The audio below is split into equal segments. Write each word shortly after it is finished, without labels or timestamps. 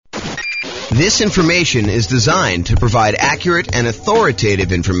This information is designed to provide accurate and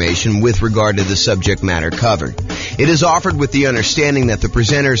authoritative information with regard to the subject matter covered. It is offered with the understanding that the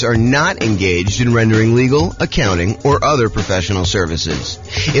presenters are not engaged in rendering legal, accounting, or other professional services.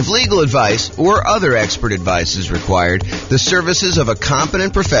 If legal advice or other expert advice is required, the services of a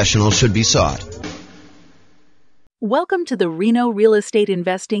competent professional should be sought. Welcome to the Reno Real Estate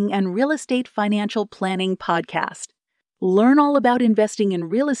Investing and Real Estate Financial Planning Podcast. Learn all about investing in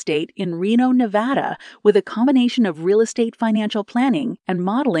real estate in Reno, Nevada, with a combination of real estate financial planning and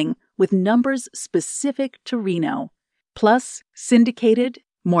modeling with numbers specific to Reno, plus syndicated,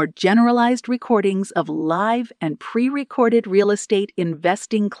 more generalized recordings of live and pre-recorded real estate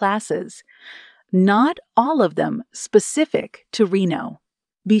investing classes, not all of them specific to Reno.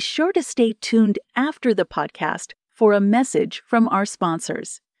 Be sure to stay tuned after the podcast for a message from our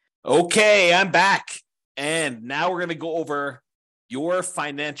sponsors. Okay, I'm back. And now we're going to go over your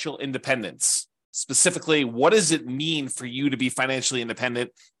financial independence. Specifically, what does it mean for you to be financially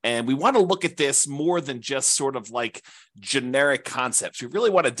independent? And we want to look at this more than just sort of like generic concepts. We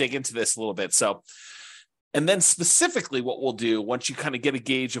really want to dig into this a little bit. And then specifically what we'll do once you kind of get a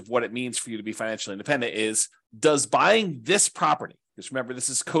gauge of what it means for you to be financially independent is, does buying this property, because remember, this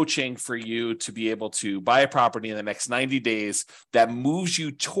is coaching for you to be able to buy a property in the next 90 days that moves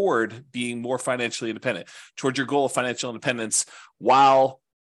you toward being more financially independent, toward your goal of financial independence while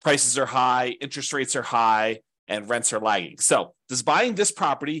prices are high, interest rates are high, and rents are lagging. So does buying this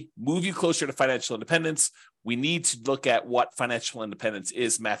property move you closer to financial independence? We need to look at what financial independence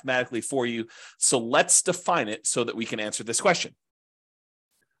is mathematically for you. So let's define it so that we can answer this question.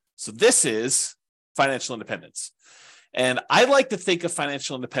 So this is financial independence. And I like to think of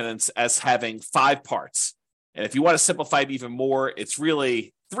financial independence as having 5 parts. And if you want to simplify it even more, it's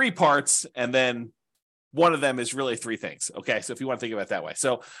really 3 parts. And then one of them is really 3 things. Okay. So if you want to think about it that way.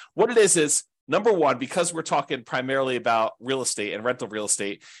 So what it is number one, because we're talking primarily about real estate and rental real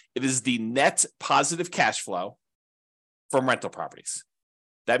estate, it is the net positive cash flow from rental properties.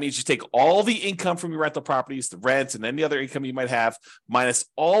 That means you take all the income from your rental properties, the rent and any other income you might have, minus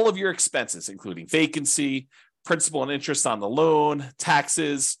all of your expenses, including vacancy, principal and interest on the loan,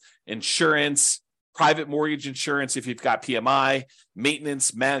 taxes, insurance, private mortgage insurance if you've got PMI,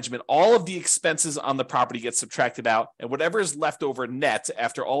 maintenance, management, all of the expenses on the property get subtracted out. And whatever is left over net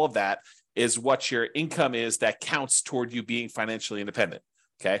after all of that is what your income is that counts toward you being financially independent.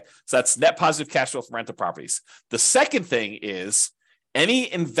 Okay. So that's net positive cash flow from rental properties. The second thing is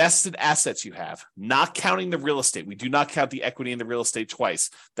any invested assets you have, not counting the real estate. We do not count the equity in the real estate twice.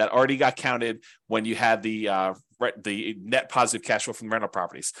 That already got counted when you had the net positive cash flow from rental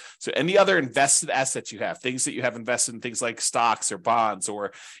properties. So any other invested assets you have, things that you have invested in things like stocks or bonds,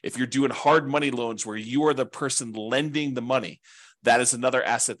 or if you're doing hard money loans where you are the person lending the money, that is another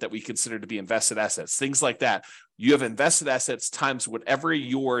asset that we consider to be invested assets. Things like that. You have invested assets times whatever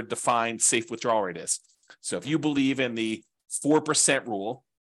your defined safe withdrawal rate is. So if you believe in the 4% rule,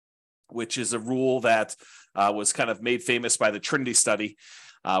 which is a rule that was kind of made famous by the Trinity study,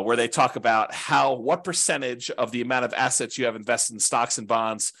 where they talk about what percentage of the amount of assets you have invested in stocks and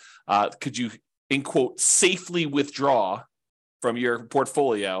bonds could you, in quote, safely withdraw from your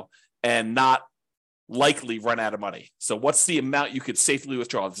portfolio and not likely run out of money. So what's the amount you could safely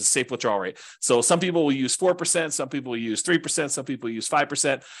withdraw? It's a safe withdrawal rate. So some people will use 4%, some people will use 3%, some people use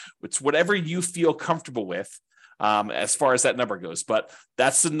 5%. It's whatever you feel comfortable with. As far as that number goes. But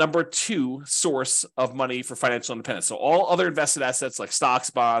that's the number 2 source of money for financial independence. So all other invested assets like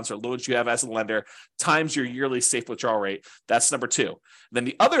stocks, bonds, or loans you have as a lender times your yearly safe withdrawal rate, that's number 2. Then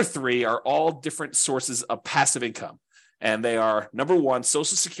the other 3 are all different sources of passive income. And they are, number 1,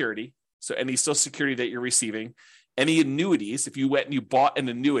 Social Security. So any Social Security that you're receiving. Any annuities, if you went and you bought an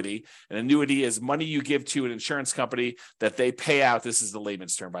annuity is money you give to an insurance company that they pay out. This is the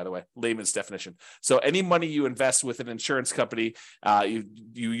layman's term, by the way, layman's definition. So any money you invest with an insurance company, you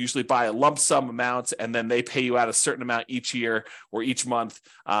usually buy a lump sum amount, and then they pay you out a certain amount each year or each month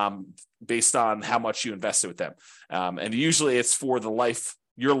based on how much you invested with them. And usually it's for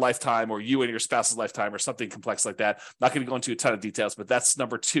your lifetime or you and your spouse's lifetime or something complex like that. I'm not going to go into a ton of details, but that's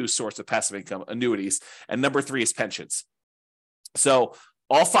number 2 source of passive income, annuities. And number 3 is pensions. So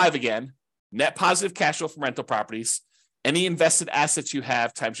all 5 again, net positive cash flow from rental properties, any invested assets you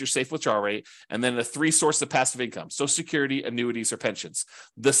have times your safe withdrawal rate, and then the 3 sources of passive income, Social Security, annuities, or pensions.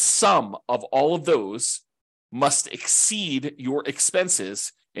 The sum of all of those must exceed your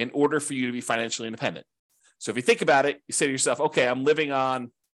expenses in order for you to be financially independent. So if you think about it, you say to yourself, okay, I'm living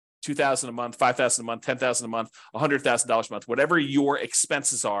on $2,000 a month, $5,000 a month, $10,000 a month, $100,000 a month, whatever your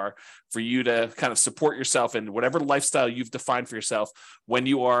expenses are for you to kind of support yourself in whatever lifestyle you've defined for yourself when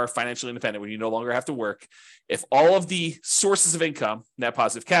you are financially independent, when you no longer have to work. If all of the sources of income, net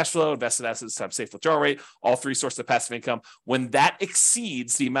positive cash flow, invested assets times safe withdrawal rate, all three sources of passive income, when that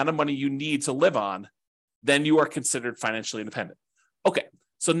exceeds the amount of money you need to live on, then you are considered financially independent. Okay,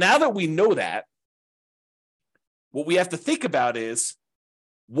 so now that we know that, what we have to think about is,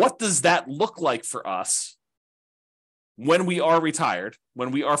 what does that look like for us when we are retired,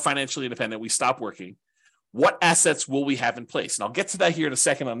 when we are financially independent, we stop working? What assets will we have in place? And I'll get to that here in a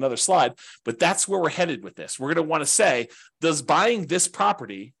second on another slide, but that's where we're headed with this. We're going to want to say, does buying this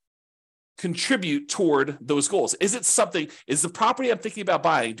property contribute toward those goals? Is the property I'm thinking about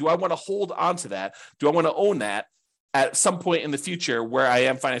buying, do I want to hold on to that? Do I want to own that at some point in the future where I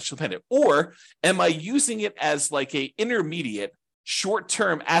am financially independent? Or am I using it as like a intermediate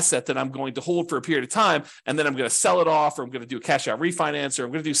short-term asset that I'm going to hold for a period of time, and then I'm going to sell it off, or I'm going to do a cash out refinance, or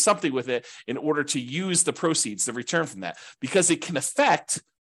I'm going to do something with it in order to use the proceeds, the return from that, because it can affect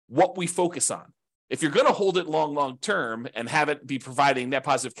what we focus on. If you're going to hold it long term and have it be providing net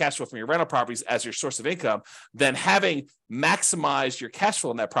positive cash flow from your rental properties as your source of income, then having maximized your cash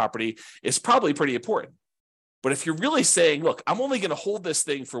flow in that property is probably pretty important. But if you're really saying, look, I'm only going to hold this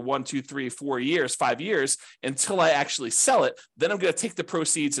thing for 1, 2, 3, 4 years, 5 years until I actually sell it, then I'm going to take the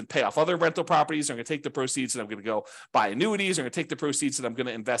proceeds and pay off other rental properties. I'm going to take the proceeds and I'm going to go buy annuities. I'm going to take the proceeds and I'm going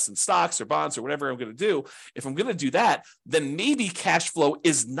to invest in stocks or bonds or whatever I'm going to do. If I'm going to do that, then maybe cash flow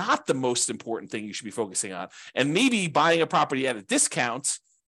is not the most important thing you should be focusing on. And maybe buying a property at a discount,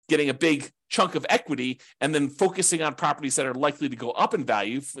 getting a big chunk of equity, and then focusing on properties that are likely to go up in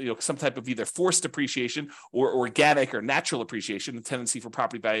value, some type of either forced appreciation or organic or natural appreciation, the tendency for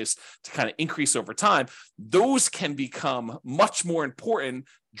property values to kind of increase over time, those can become much more important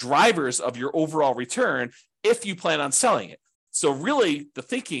drivers of your overall return if you plan on selling it. So really the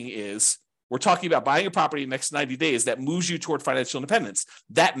thinking is, we're talking about buying a property in the next 90 days that moves you toward financial independence.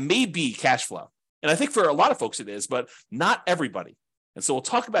 That may be cash flow. And I think for a lot of folks it is, but not everybody. And so we'll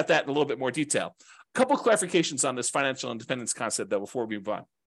talk about that in a little bit more detail. A couple of clarifications on this financial independence concept, though, before we move on.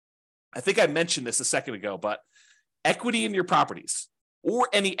 I think I mentioned this a second ago, but equity in your properties or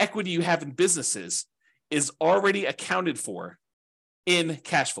any equity you have in businesses is already accounted for in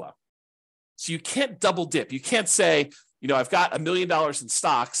cash flow. So you can't double dip. You can't say, I've got $1 million in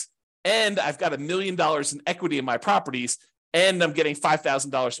stocks and I've got $1 million in equity in my properties and I'm getting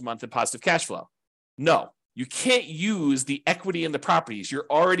 $5,000 a month in positive cash flow. No. You can't use the equity in the properties. You're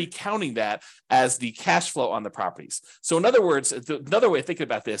already counting that as the cash flow on the properties. So in other words, another way of thinking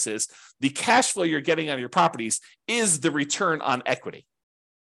about this is the cash flow you're getting on your properties is the return on equity.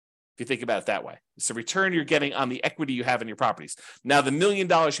 If you think about it that way, it's the return you're getting on the equity you have in your properties. Now, the $1 million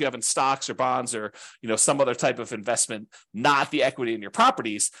you have in stocks or bonds or some other type of investment, not the equity in your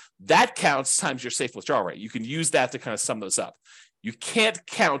properties, that counts times your safe withdrawal rate. You can use that to kind of sum those up. You can't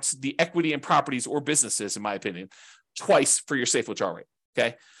count the equity in properties or businesses, in my opinion, twice for your safe withdrawal rate,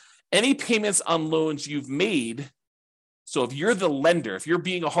 okay? Any payments on loans you've made, so if you're the lender, if you're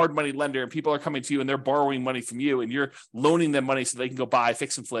being a hard money lender and people are coming to you and they're borrowing money from you and you're loaning them money so they can go buy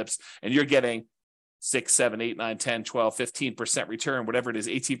fix and flips and you're getting 6, 7, 8, 9, 10, 12, 15% return, whatever it is,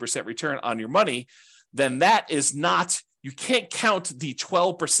 18% return on your money, then that is not, you can't count the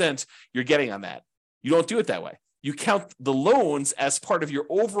 12% you're getting on that. You don't do it that way. You count the loans as part of your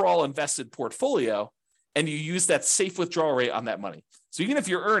overall invested portfolio, and you use that safe withdrawal rate on that money. So even if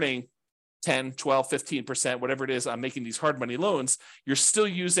you're earning 10, 12, 15%, whatever it is on making these hard money loans, you're still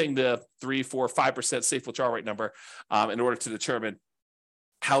using the 3, 4, 5% safe withdrawal rate number in order to determine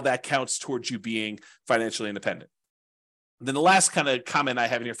how that counts towards you being financially independent. And then the last kind of comment I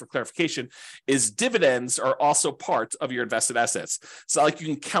have in here for clarification is dividends are also part of your invested assets. It's not like you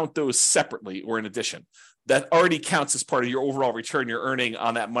can count those separately or in addition. That already counts as part of your overall return you're earning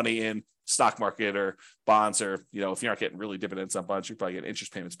on that money in stock market or bonds, or, if you're not getting really dividends on bonds, you're probably getting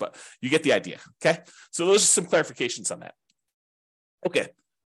interest payments, but you get the idea. Okay. So those are some clarifications on that. Okay.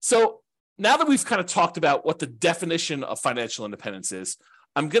 So now that we've kind of talked about what the definition of financial independence is,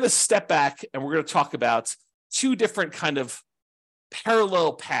 I'm going to step back and we're going to talk about two different kind of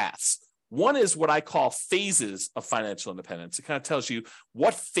parallel paths. One is what I call phases of financial independence. It kind of tells you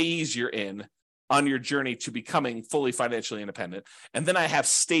what phase you're in on your journey to becoming fully financially independent. And then I have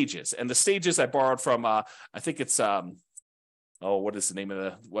stages. And the stages I borrowed from, I think it's, what is the name of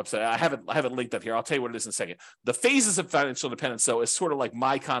the website? I have it linked up here. I'll tell you what it is in a second. The phases of financial independence, though, is sort of like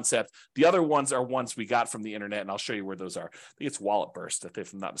my concept. The other ones are ones we got from the internet, and I'll show you where those are. I think it's Wallet Burst,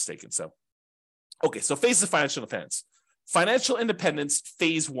 if I'm not mistaken. So, okay, so phases of financial independence. financial independence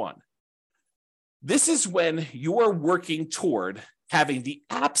phase one. This is when you're working toward having the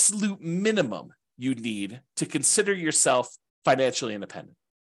absolute minimum you need to consider yourself financially independent.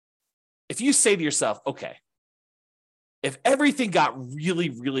 If you say to yourself, okay, if everything got really,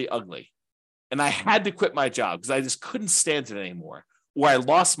 really ugly and I had to quit my job because I just couldn't stand it anymore, or I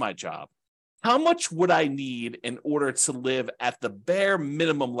lost my job, how much would I need in order to live at the bare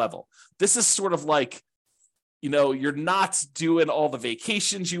minimum level? This is sort of like, you're not doing all the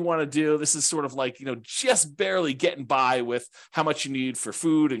vacations you want to do. This is sort of like, just barely getting by with how much you need for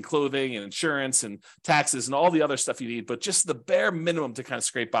food and clothing and insurance and taxes and all the other stuff you need, but just the bare minimum to kind of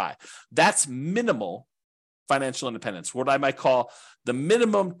scrape by. That's minimal financial independence, what I might call the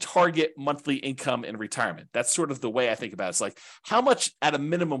minimum target monthly income in retirement. That's sort of the way I think about it. It's like, how much at a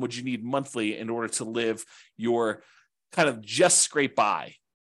minimum would you need monthly in order to live your kind of just scrape by?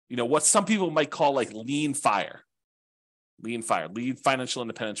 What some people might call like lean financial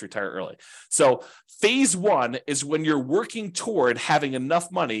independence, retire early. So phase one is when you're working toward having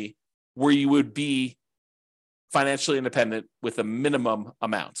enough money where you would be financially independent with a minimum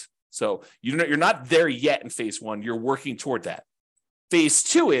amount. So you're not there yet in phase one. You're working toward that. Phase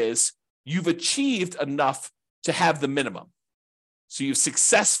two is you've achieved enough to have the minimum. So you've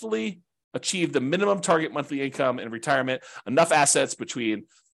successfully achieved the minimum target monthly income in retirement, enough assets between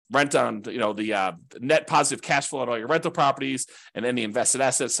rent on, the net positive cash flow on all your rental properties and any invested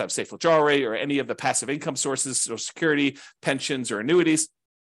assets have safe withdrawal rate or any of the passive income sources, Social Security, pensions, or annuities.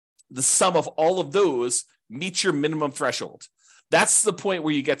 The sum of all of those meets your minimum threshold. That's the point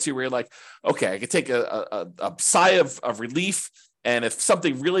where you get to where you're like, okay, I could take a sigh of relief. And if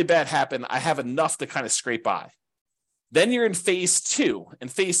something really bad happened, I have enough to kind of scrape by. Then you're in phase two. In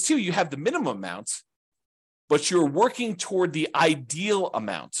phase two, you have the minimum amount, but you're working toward the ideal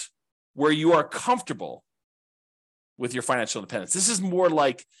amount where you are comfortable with your financial independence. This is more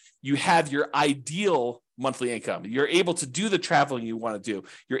like you have your ideal monthly income. You're able to do the traveling you want to do.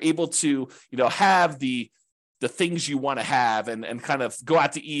 You're able to, have the things you want to have and kind of go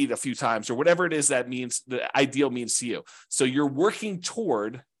out to eat a few times or whatever it is that means the ideal means to you. So you're working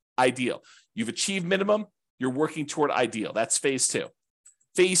toward ideal. You've achieved minimum. You're working toward ideal. That's phase two.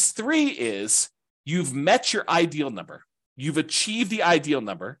 Phase three is you've met your ideal number. You've achieved the ideal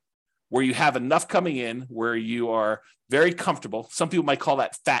number where you have enough coming in, where you are very comfortable. Some people might call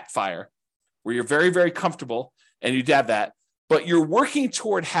that fat fire, where you're very, very comfortable and you'd have that, but you're working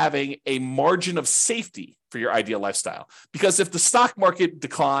toward having a margin of safety for your ideal lifestyle. Because if the stock market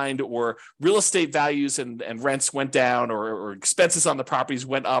declined or real estate values and rents went down or expenses on the properties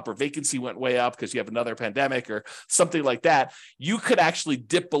went up or vacancy went way up because you have another pandemic or something like that, you could actually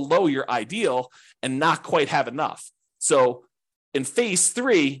dip below your ideal and not quite have enough. So in phase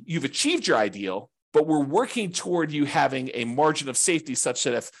three, you've achieved your ideal, but we're working toward you having a margin of safety such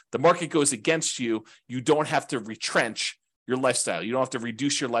that if the market goes against you, you don't have to retrench your lifestyle. You don't have to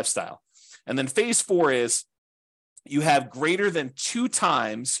reduce your lifestyle. And then phase four is you have greater than 2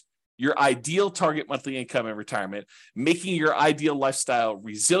 times your ideal target monthly income in retirement, making your ideal lifestyle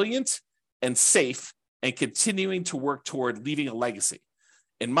resilient and safe and continuing to work toward leaving a legacy.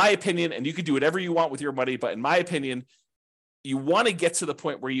 In my opinion, and you can do whatever you want with your money, but in my opinion, you want to get to the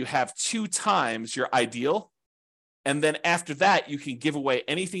point where you have 2 times your ideal. And then after that, you can give away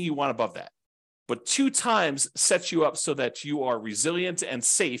anything you want above that. But 2 times sets you up so that you are resilient and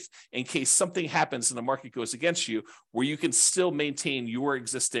safe in case something happens and the market goes against you, where you can still maintain your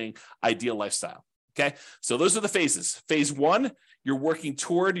existing ideal lifestyle. Okay. So those are the phases. Phase one, you're working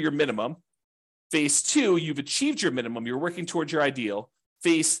toward your minimum. Phase two, you've achieved your minimum. You're working towards your ideal.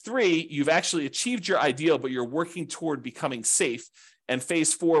 Phase three, you've actually achieved your ideal, but you're working toward becoming safe. And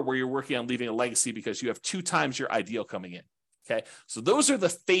phase four, where you're working on leaving a legacy because you have 2 times your ideal coming in. Okay, so those are the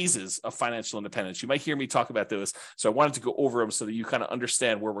phases of financial independence. You might hear me talk about those. So I wanted to go over them so that you kind of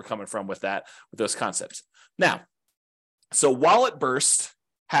understand where we're coming from with that, with those concepts. Now, so Wallet Burst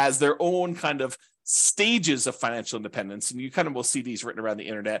has their own kind of stages of financial independence, and you kind of will see these written around the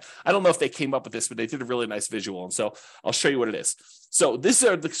internet. I don't know if they came up with this, but they did a really nice visual. And so I'll show you what it is. So these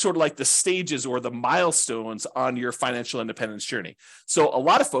are the sort of like the stages or the milestones on your financial independence journey. So a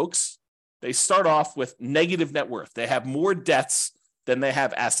lot of folks, they start off with negative net worth. They have more debts than they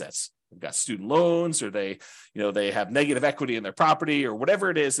have assets. They've got student loans, or they have negative equity in their property, or whatever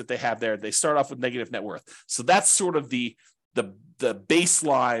it is that they have there. They start off with negative net worth. So that's sort of the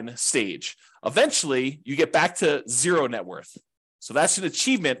baseline stage. Eventually, you get back to 0 net worth. So that's an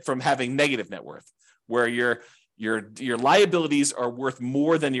achievement from having negative net worth, where your liabilities are worth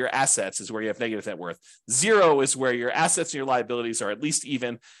more than your assets, is where you have negative net worth. 0 is where your assets and your liabilities are at least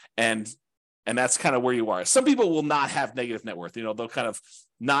even, and And that's kind of where you are. Some people will not have negative net worth. They'll kind of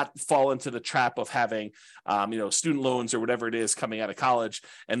not fall into the trap of having, student loans or whatever it is coming out of college,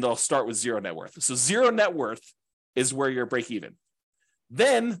 and they'll start with zero net worth. So zero net worth is where you're break even.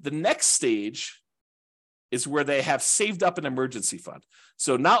 Then the next stage is where they have saved up an emergency fund.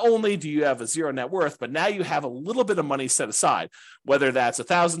 So not only do you have a zero net worth, but now you have a little bit of money set aside, whether that's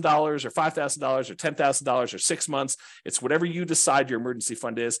 $1,000 or $5,000 or $10,000 or 6 months. It's whatever you decide your emergency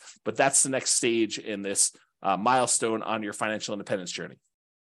fund is, but that's the next stage in this milestone on your financial independence journey.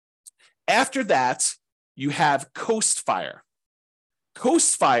 After that, you have Coast Fire.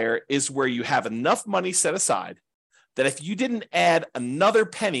 Coast Fire is where you have enough money set aside that if you didn't add another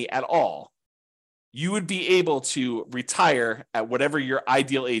penny at all, you would be able to retire at whatever your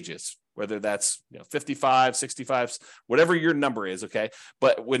ideal age is, whether that's 55, 65, whatever your number is, okay?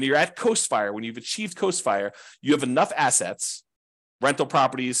 But when you're at Coast Fire, when you've achieved Coast Fire, you have enough assets, rental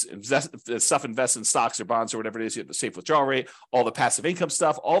properties, stuff invested in stocks or bonds or whatever it is, you have the safe withdrawal rate, all the passive income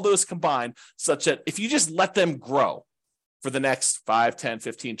stuff, all those combined, such that if you just let them grow for the next 5, 10,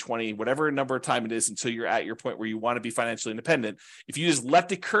 15, 20, whatever number of time it is until you're at your point where you want to be financially independent, if you just let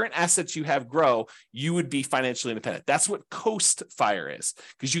the current assets you have grow, you would be financially independent. That's what Coast Fire is,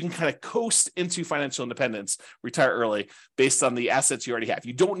 because you can kind of coast into financial independence, retire early based on the assets you already have.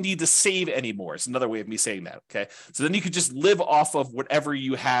 You don't need to save anymore. It's another way of me saying that, okay? So then you could just live off of whatever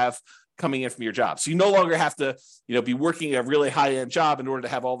you have coming in from your job. So you no longer have to, be working a really high-end job in order to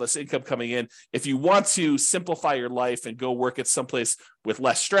have all this income coming in. If you want to simplify your life and go work at someplace with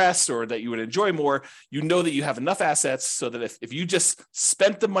less stress or that you would enjoy more, you know that you have enough assets so that if you just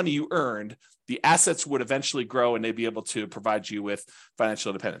spent the money you earned, the assets would eventually grow and they'd be able to provide you with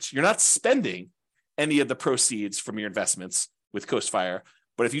financial independence. You're not spending any of the proceeds from your investments with Coast Fire,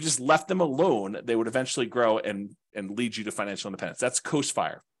 but if you just left them alone, they would eventually grow and lead you to financial independence. That's Coast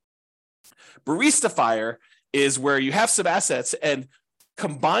Fire. Barista Fire is where you have some assets, and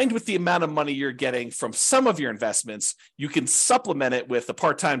combined with the amount of money you're getting from some of your investments, you can supplement it with a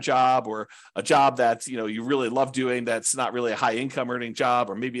part-time job or a job that you really love doing that's not really a high income earning job,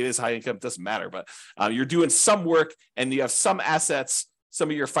 or maybe it is high income, it doesn't matter, but you're doing some work and you have some assets, some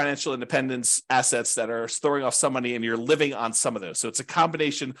of your financial independence assets that are throwing off some money, and you're living on some of those. So it's a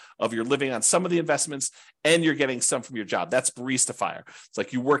combination of you're living on some of the investments and you're getting some from your job. That's Barista Fire. It's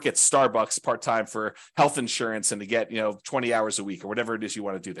like you work at Starbucks part-time for health insurance and to get 20 hours a week or whatever it is you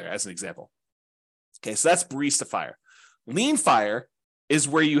want to do there, as an example. Okay, so that's Barista Fire. Lean Fire is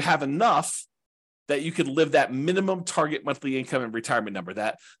where you have enough that you could live that minimum target monthly income and retirement number,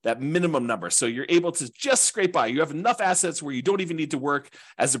 that minimum number. So you're able to just scrape by. You have enough assets where you don't even need to work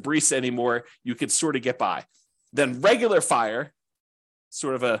as a barista anymore. You could sort of get by. Then regular Fire,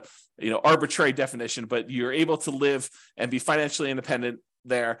 sort of a arbitrary definition, but you're able to live and be financially independent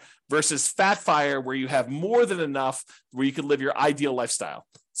there, versus Fat Fire, where you have more than enough where you can live your ideal lifestyle.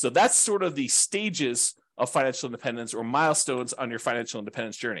 So that's sort of the stages of financial independence or milestones on your financial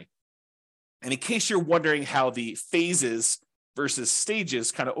independence journey. And in case you're wondering how the phases versus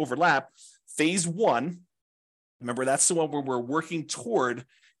stages kind of overlap, phase 1, remember that's the one where we're working toward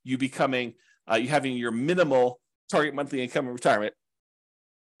you becoming, you having your minimal target monthly income in retirement.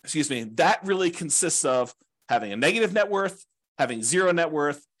 That really consists of having a negative net worth, having zero net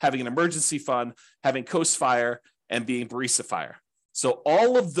worth, having an emergency fund, having Coast Fire, and being Barista Fire. So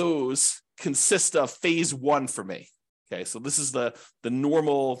all of those consist of phase 1 for me. Okay, so this is the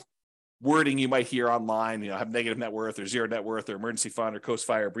normal wording you might hear online, have negative net worth or zero net worth or emergency fund or Coast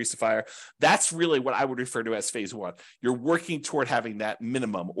Fire or Barista Fire. That's really what I would refer to as phase 1. You're working toward having that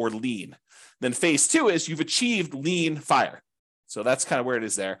minimum or lean. Then phase 2 is you've achieved Lean Fire. So that's kind of where it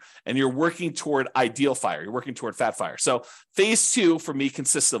is there. And you're working toward Ideal Fire. You're working toward Fat Fire. So phase 2 for me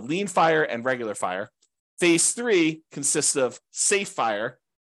consists of Lean Fire and regular Fire. Phase 3 consists of Safe Fire,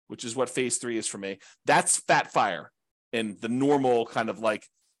 which is what phase 3 is for me. That's Fat Fire in the normal kind of like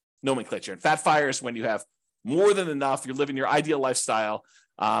nomenclature. And Fat Fire is when you have more than enough, you're living your ideal lifestyle.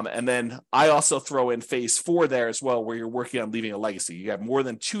 And then I also throw in phase 4 there as well, where you're working on leaving a legacy. You have more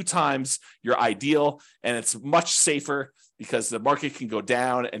than 2 times your ideal, and it's much safer because the market can go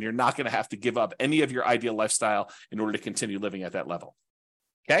down and you're not going to have to give up any of your ideal lifestyle in order to continue living at that level.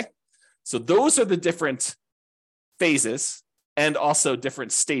 Okay. So those are the different phases and also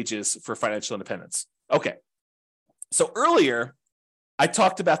different stages for financial independence. Okay. So earlier, I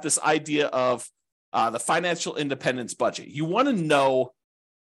talked about this idea of the financial independence budget. You want to know,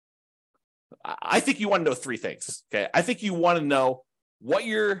 I think you want to know 3 things. Okay. I think you want to know what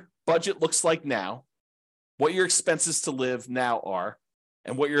your budget looks like now, what your expenses to live now are,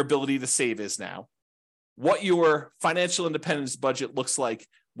 and what your ability to save is now, what your financial independence budget looks like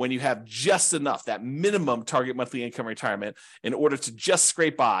when you have just enough, that minimum target monthly income retirement in order to just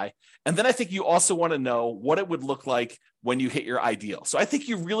scrape by. And then I think you also want to know what it would look like when you hit your ideal. So I think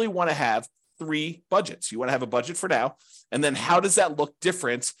you really want to have 3 budgets. You want to have a budget for now, and then how does that look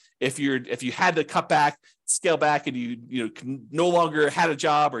different if you had to cut back, scale back, and you no longer had a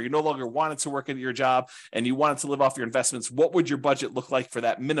job, or you no longer wanted to work at your job and you wanted to live off your investments? What would your budget look like for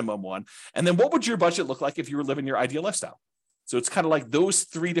that minimum one? And then what would your budget look like if you were living your ideal lifestyle? So it's kind of like those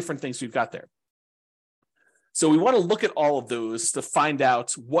 3 different things we've got there. So we want to look at all of those to find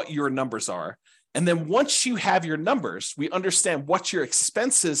out what your numbers are. And then once you have your numbers, we understand what your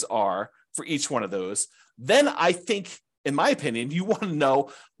expenses are for each one of those. Then I think, in my opinion, you want to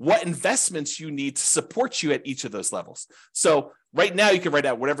know what investments you need to support you at each of those levels. So right now you can write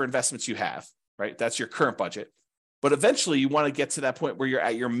out whatever investments you have, right? That's your current budget. But eventually you want to get to that point where you're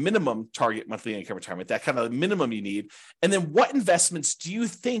at your minimum target monthly income retirement, that kind of minimum you need. And then what investments do you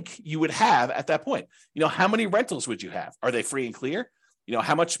think you would have at that point? How many rentals would you have? Are they free and clear?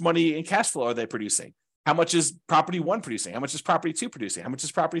 How much money in cash flow are they producing? How much is property 1 producing? How much is property 2 producing? How much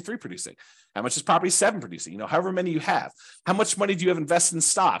is property 3 producing? How much is property 7 producing? However many you have. How much money do you have invested in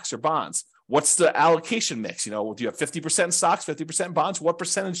stocks or bonds? What's the allocation mix? Do you have 50% in stocks, 50% in bonds? What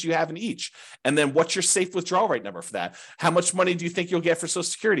percentage do you have in each? And then what's your safe withdrawal rate number for that? How much money do you think you'll get for Social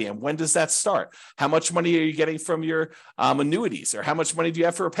Security? And when does that start? How much money are you getting from your annuities? Or how much money do you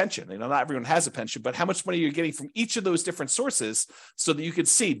have for a pension? Not everyone has a pension, but how much money are you getting from each of those different sources so that you can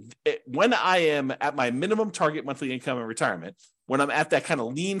see when I am at my minimum target monthly income in retirement, when I'm at that kind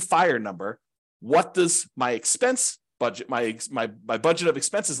of lean fire number, what does my expense budget, my budget of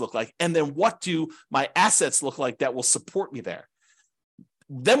expenses look like? And then what do my assets look like that will support me there?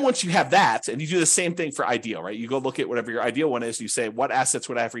 Then once you have that, and you do the same thing for ideal, right? You go look at whatever your ideal one is, you say, what assets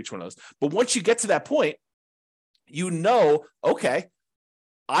would I have for each one of those? But once you get to that point, okay,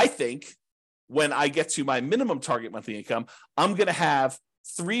 I think when I get to my minimum target monthly income, I'm going to have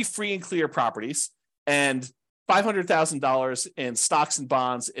 3 free and clear properties and $500,000 in stocks and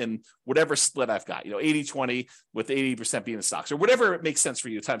bonds in whatever split I've got, 80-20 with 80% being in stocks, or whatever it makes sense for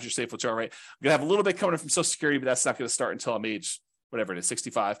you times your safe withdrawal rate. I'm going to have a little bit coming in from Social Security, but that's not going to start until I'm age, whatever it is,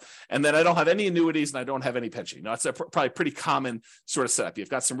 65. And then I don't have any annuities and I don't have any pension. It's probably pretty common sort of setup. You've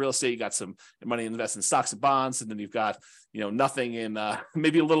got some real estate, you got some money invested in stocks and bonds, and then you've got, nothing in,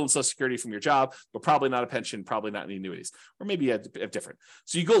 maybe a little in Social Security from your job, but probably not a pension, probably not any annuities, or maybe a different.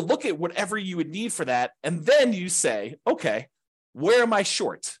 So you go look at whatever you would need for that. And then you say, okay, where am I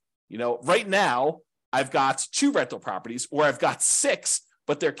short? Right now I've got 2 rental properties, or I've got 6,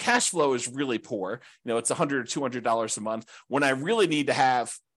 but their cash flow is really poor. It's $100 or $200 a month when I really need to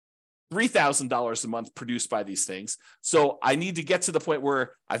have $3,000 a month produced by these things. So I need to get to the point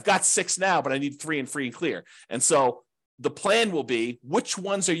where I've got 6 now, but I need 3 and free and clear. And so the plan will be, which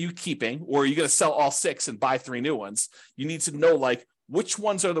ones are you keeping, or are you going to sell all 6 and buy 3 new ones? You need to know, which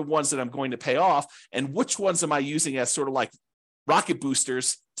ones are the ones that I'm going to pay off, and which ones am I using as sort of like rocket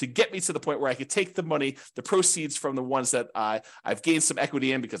boosters to get me to the point where I could take the money, the proceeds from the ones that I've gained some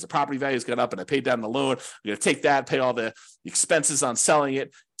equity in because the property value has gone up and I paid down the loan. I'm going to take that, pay all the expenses on selling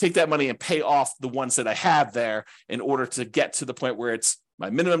it, take that money and pay off the ones that I have there in order to get to the point where it's my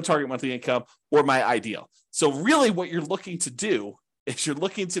minimum target monthly income or my ideal. So really what you're looking to do is you're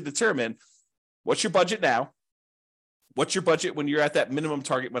looking to determine what's your budget now, what's your budget when you're at that minimum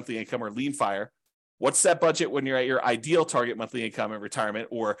target monthly income or lean fire, what's that budget when you're at your ideal target monthly income in retirement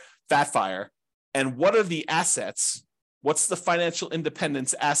or fat fire, and what are the assets, what's the financial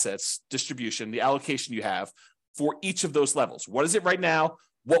independence assets distribution, the allocation you have for each of those levels. What is it right now?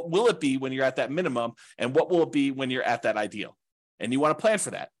 What will it be when you're at that minimum? And what will it be when you're at that ideal? And you want to plan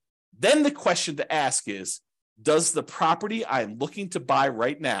for that. Then the question to ask is, does the property I'm looking to buy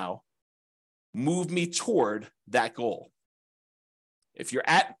right now move me toward that goal? If you're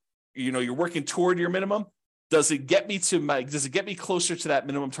at, you're working toward your minimum, does it get me closer to that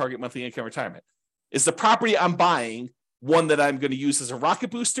minimum target monthly income retirement? Is the property I'm buying one that I'm going to use as a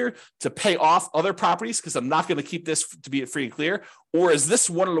rocket booster to pay off other properties because I'm not going to keep this to be free and clear? Or is this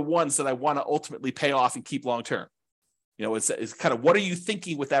one of the ones that I want to ultimately pay off and keep long term? It's kind of, what are you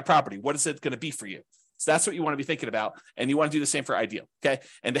thinking with that property? What is it going to be for you? So that's what you want to be thinking about. And you want to do the same for ideal. Okay.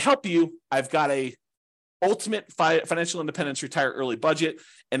 And to help you, I've got a ultimate financial independence retire early budget.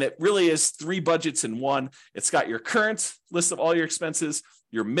 And it really is 3 budgets in one. It's got your current list of all your expenses,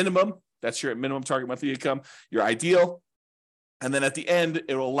 your minimum, that's your minimum target monthly income, your ideal, And then at the end,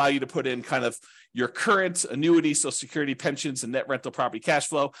 it will allow you to put in kind of your current annuity, Social Security, pensions, and net rental property cash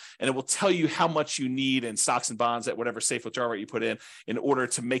flow. And it will tell you how much you need in stocks and bonds at whatever safe withdrawal rate you put in order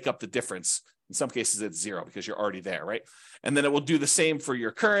to make up the difference. In some cases, it's zero because you're already there, right? And then it will do the same for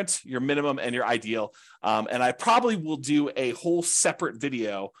your current, your minimum, and your ideal. And I probably will do a whole separate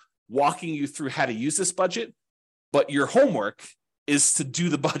video walking you through how to use this budget. But your homework is to do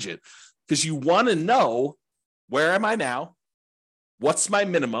the budget because you want to know, where am I now? What's my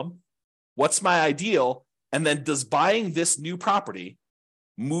minimum? What's my ideal? And then does buying this new property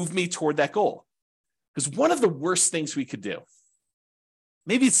move me toward that goal? Because one of the worst things we could do,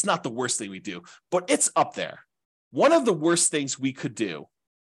 maybe it's not the worst thing we do, but it's up there. One of the worst things we could do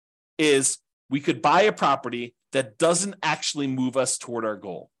is we could buy a property that doesn't actually move us toward our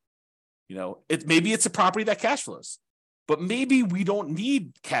goal. Maybe it's a property that cash flows, but maybe we don't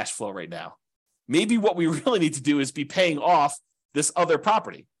need cash flow right now. Maybe what we really need to do is be paying off this other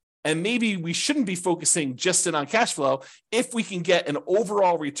property. And maybe we shouldn't be focusing just in on cash flow if we can get an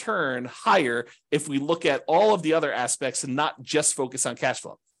overall return higher if we look at all of the other aspects and not just focus on cash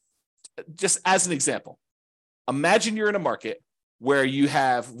flow. Just as an example, imagine you're in a market where you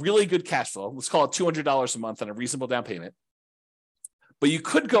have really good cash flow. Let's call it $200 a month on a reasonable down payment. But you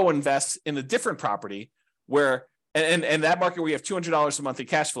could go invest in a different property where, and that market where you have $200 a month in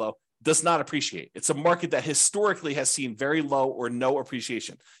cash flow does not appreciate. It's a market that historically has seen very low or no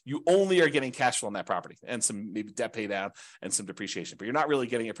appreciation. You only are getting cash flow on that property and some maybe debt pay down and some depreciation, but you're not really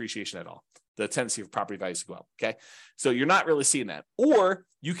getting appreciation at all. The tendency of property values to go up. Okay. So you're not really seeing that. Or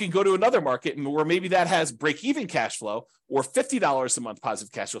you can go to another market where maybe that has break-even cash flow or $50 a month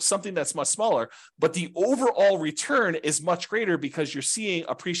positive cash flow, something that's much smaller, but the overall return is much greater because you're seeing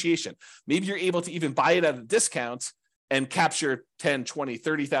appreciation. Maybe you're able to even buy it at a discount and capture $10,000,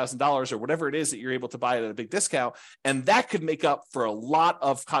 $20,000, $30,000 or whatever it is that you're able to buy it at a big discount. And that could make up for a lot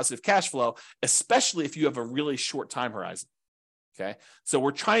of positive cash flow, especially if you have a really short time horizon. Okay. So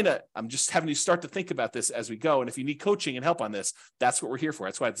I'm just having you start to think about this as we go. And if you need coaching and help on this, that's what we're here for.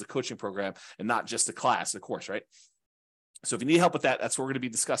 That's why it's a coaching program and not just a class, of course, right? So if you need help with that, that's what we're going to be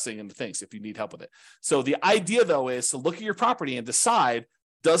discussing in the things if you need help with it. So the idea though is to look at your property and decide,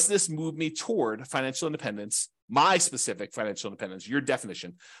 does this move me toward financial independence, my specific financial independence, your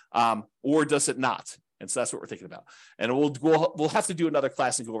definition, or does it not? And so that's what we're thinking about. And we'll have to do another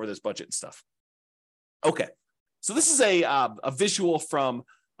class and go over this budget and stuff. Okay. So this is a visual from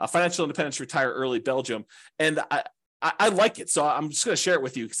Financial Independence Retire Early Belgium. And I like it. So I'm just going to share it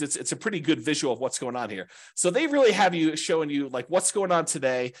with you because it's a pretty good visual of what's going on here. So they really have you showing you like what's going on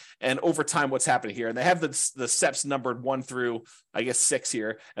today and over time what's happening here. And they have the steps numbered 1 through, I guess, 6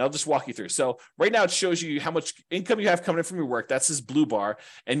 here. And I'll just walk you through. So right now it shows you how much income you have coming in from your work. That's this blue bar.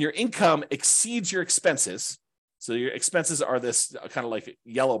 And your income exceeds your expenses. So your expenses are this kind of like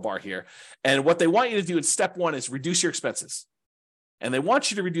yellow bar here. And what they want you to do in step 1 is reduce your expenses. And they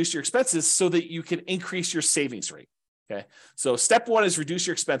want you to reduce your expenses so that you can increase your savings rate. Okay. So step 1 is reduce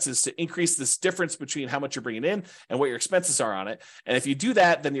your expenses to increase this difference between how much you're bringing in and what your expenses are on it. And if you do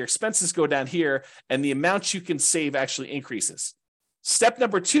that, then your expenses go down here and the amount you can save actually increases. Step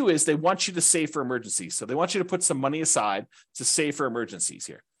number 2 is they want you to save for emergencies. So they want you to put some money aside to save for emergencies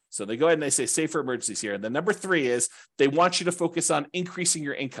here. So they go ahead and they say save for emergencies here. And then number 3 is they want you to focus on increasing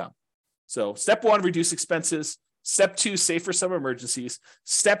your income. So step 1, reduce expenses. Step 2, save for some emergencies.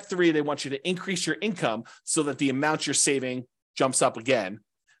 Step 3, they want you to increase your income so that the amount you're saving jumps up again.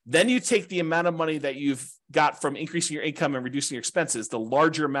 Then you take the amount of money that you've got from increasing your income and reducing your expenses, the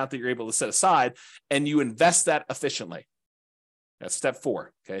larger amount that you're able to set aside, and you invest that efficiently. That's step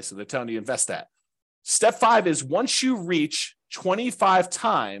 4. Okay, so they're telling you invest that. Step 5 is once you reach 25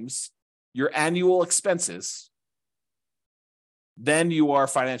 times your annual expenses, then you are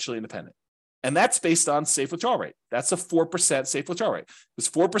financially independent. And that's based on safe withdrawal rate. That's a 4% safe withdrawal rate. Because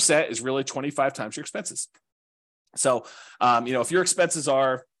 4% is really 25 times your expenses. So, if your expenses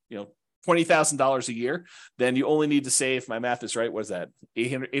are, $20,000 a year, then you only need to save, my math is right, what is that,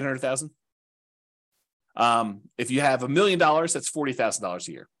 800,000? If you have $1 million, that's $40,000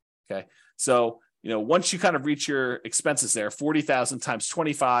 a year. Okay. So, once you kind of reach your expenses there, 40,000 times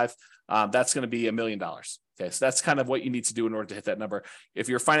 25, that's going to be $1 million. Okay, so that's kind of what you need to do in order to hit that number. If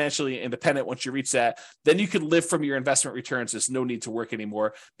you're financially independent, once you reach that, then you can live from your investment returns. There's no need to work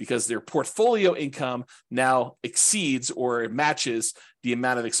anymore because their portfolio income now exceeds or matches the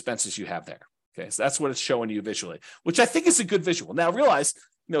amount of expenses you have there. Okay, so that's what it's showing you visually, which I think is a good visual. Now realize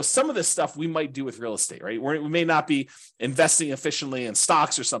some of this stuff we might do with real estate, right? We may not be investing efficiently in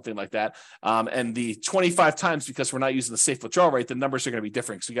stocks or something like that. And the 25 times, because we're not using the safe withdrawal rate, the numbers are going to be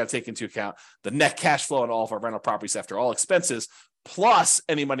different. So we got to take into account the net cash flow on all of our rental properties after all expenses, plus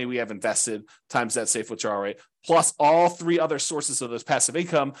any money we have invested times that safe withdrawal rate, plus all three other sources of those passive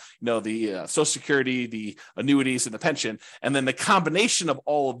income, the Social Security, the annuities, and the pension. And then the combination of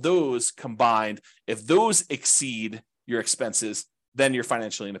all of those combined, if those exceed your expenses, then you're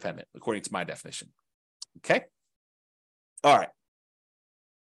financially independent, according to my definition. Okay? All right.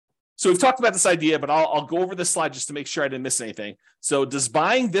 So we've talked about this idea, but I'll go over this slide just to make sure I didn't miss anything. So does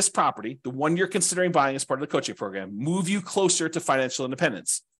buying this property, the one you're considering buying as part of the coaching program, move you closer to financial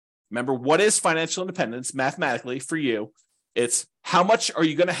independence? Remember, what is financial independence mathematically for you? It's how much are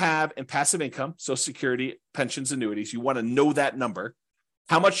you going to have in passive income, Social Security, pensions, annuities. You want to know that number.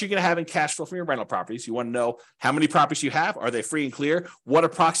 How much you're going to have in cash flow from your rental properties. You want to know how many properties you have. Are they free and clear? What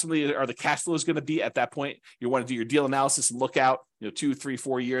approximately are the cash flows going to be at that point? You want to do your deal analysis and look out 2, 3,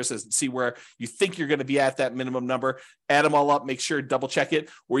 4 years and see where you think you're going to be at that minimum number. Add them all up, make sure, double check it,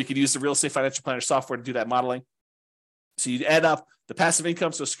 or you could use the Real Estate Financial Planner software to do that modeling. So you add up the passive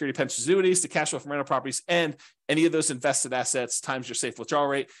income, Social Security, pensions, annuities, the cash flow from rental properties, and any of those invested assets times your safe withdrawal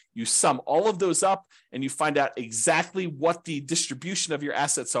rate. You sum all of those up and you find out exactly what the distribution of your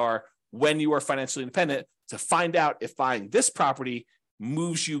assets are when you are financially independent to find out if buying this property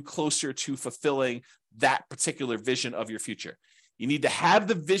moves you closer to fulfilling that particular vision of your future. You need to have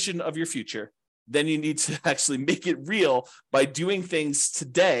the vision of your future. Then you need to actually make it real by doing things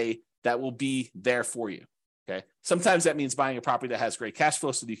today that will be there for you. Okay. Sometimes that means buying a property that has great cash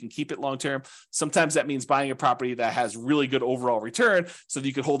flow so that you can keep it long-term. Sometimes that means buying a property that has really good overall return so that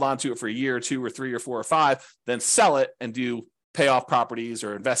you can hold on to it for a year or 2 or 3 or 4 or 5, then sell it and do pay off properties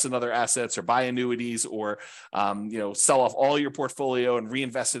or invest in other assets or buy annuities or, sell off all your portfolio and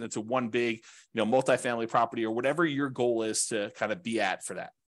reinvest it into one big, multifamily property or whatever your goal is to kind of be at for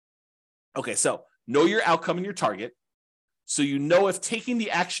that. Okay. So know your outcome and your target. So you know if taking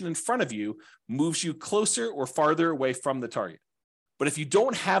the action in front of you moves you closer or farther away from the target. But if you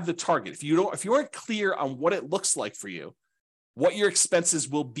don't have the target, if you aren't clear on what it looks like for you, what your expenses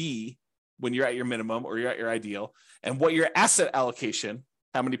will be when you're at your minimum or you're at your ideal, and what your asset allocation,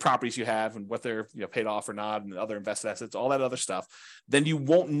 how many properties you have and what they're paid off or not, and other invested assets, all that other stuff, then you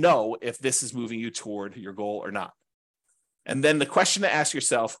won't know if this is moving you toward your goal or not. And then the question to ask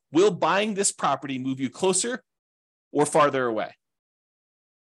yourself, will buying this property move you closer or farther away?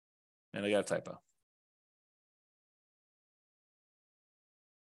 And I got a typo.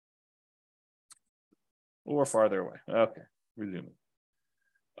 Or farther away. Okay, resuming.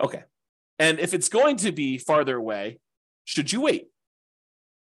 Okay. And if it's going to be farther away, should you wait?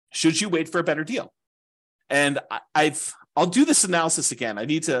 Should you wait for a better deal? And I'll do this analysis again.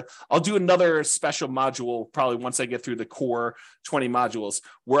 I'll do another special module probably once I get through the core 20 modules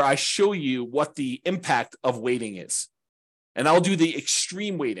where I show you what the impact of waiting is. And I'll do the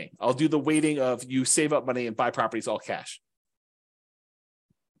extreme waiting. I'll do the waiting of you save up money and buy properties all cash.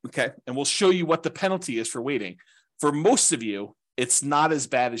 Okay. And we'll show you what the penalty is for waiting. For most of you, it's not as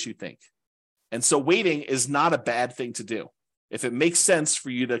bad as you think. And so waiting is not a bad thing to do. If it makes sense for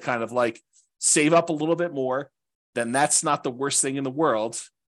you to kind of like save up a little bit more, then that's not the worst thing in the world.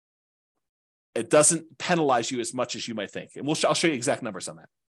 It doesn't penalize you as much as you might think. And I'll show you exact numbers on that.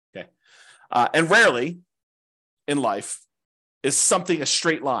 Okay. And rarely in life is something a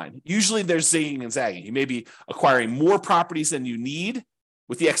straight line. Usually there's zigging and zagging. You may be acquiring more properties than you need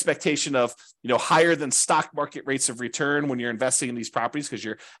with the expectation of, higher than stock market rates of return when you're investing in these properties because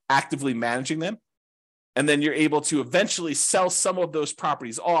you're actively managing them. And then you're able to eventually sell some of those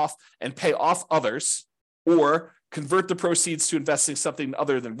properties off and pay off others, or convert the proceeds to investing something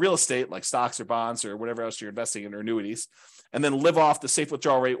other than real estate, like stocks or bonds or whatever else you're investing in, or annuities, and then live off the safe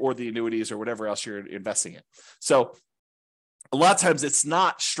withdrawal rate or the annuities or whatever else you're investing in. So a lot of times it's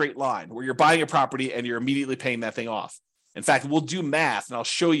not straight line where you're buying a property and you're immediately paying that thing off. In fact, we'll do math and I'll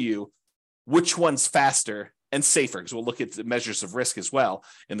show you which one's faster and safer, because we'll look at the measures of risk as well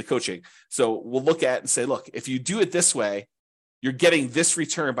in the coaching. So we'll look at and say, look, if you do it this way, you're getting this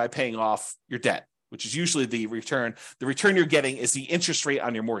return by paying off your debt, which is usually the return. The return you're getting is the interest rate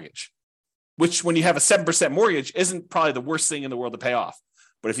on your mortgage, which when you have a 7% mortgage isn't probably the worst thing in the world to pay off.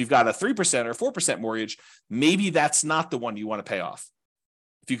 But if you've got a 3% or 4% mortgage, maybe that's not the one you want to pay off.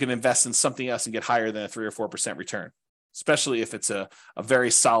 If you can invest in something else and get higher than a 3 or 4% return, especially if it's a very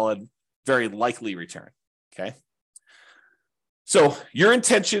solid, very likely return. Okay. So your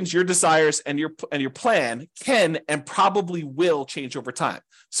intentions, your desires, and your plan can and probably will change over time.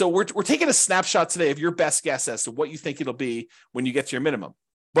 So we're taking a snapshot today of your best guess as to what you think it'll be when you get to your minimum.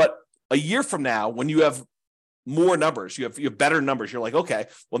 But a year from now, when you have more numbers, you have better numbers, you're like, okay,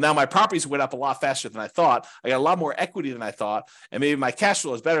 well, now my properties went up a lot faster than I thought. I got a lot more equity than I thought. And maybe my cash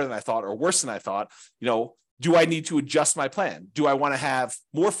flow is better than I thought or worse than I thought. Do I need to adjust my plan? Do I want to have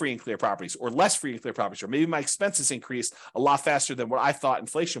more free and clear properties or less free and clear properties? Or maybe my expenses increased a lot faster than what I thought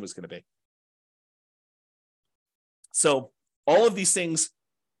inflation was going to be. So all of these things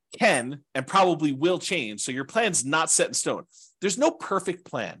can and probably will change. So your plan's not set in stone. There's no perfect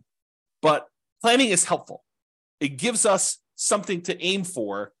plan, but planning is helpful. It gives us something to aim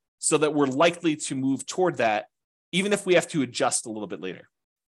for so that we're likely to move toward that, even if we have to adjust a little bit later.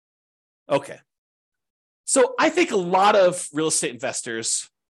 Okay. So I think a lot of real estate investors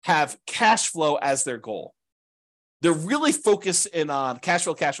have cash flow as their goal. They're really focused in on cash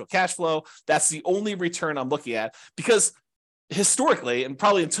flow, cash flow, cash flow. That's the only return I'm looking at, because historically, and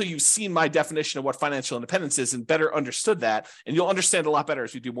probably until you've seen my definition of what financial independence is and better understood that, and you'll understand a lot better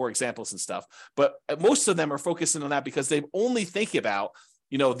as we do more examples and stuff. But most of them are focusing on that because they only think about,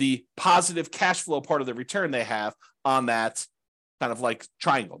 the positive cash flow part of the return they have on that kind of like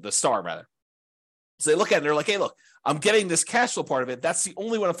triangle, the star rather. So they look at it and they're like, hey, look, I'm getting this cash flow part of it. That's the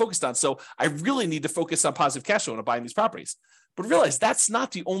only one I'm focused on. So I really need to focus on positive cash flow when I'm buying these properties. But realize that's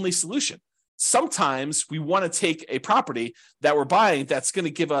not the only solution. Sometimes we want to take a property that we're buying that's going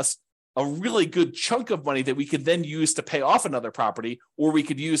to give us a really good chunk of money that we could then use to pay off another property, or we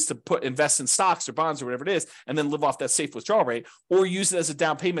could use to invest in stocks or bonds or whatever it is, and then live off that safe withdrawal rate, or use it as a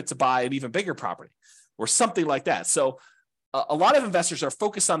down payment to buy an even bigger property or something like that. So a lot of investors are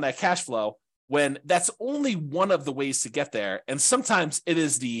focused on that cash flow when that's only one of the ways to get there. And sometimes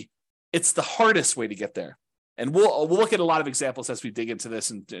it's the hardest way to get there. And we'll look at a lot of examples as we dig into this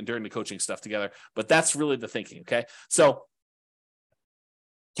and during the coaching stuff together, but that's really the thinking. Okay. So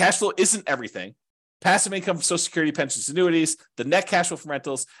cash flow isn't everything. Passive income from Social Security, pensions, annuities, the net cash flow from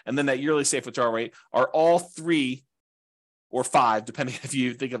rentals, and then that yearly safe withdrawal rate are all 3 or 5, depending if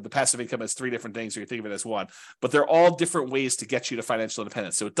you think of the passive income as 3 different things or you think of it as one, but they're all different ways to get you to financial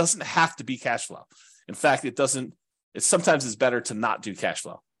independence. So it doesn't have to be cash flow. In fact, it sometimes is better to not do cash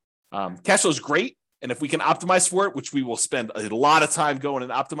flow. Cash flow is great. And if we can optimize for it, which we will spend a lot of time going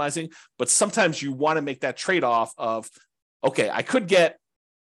and optimizing, but sometimes you want to make that trade-off of, okay, I could get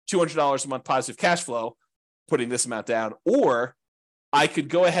 $200 a month positive cash flow, putting this amount down, or I could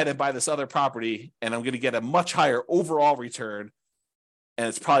go ahead and buy this other property and I'm going to get a much higher overall return. And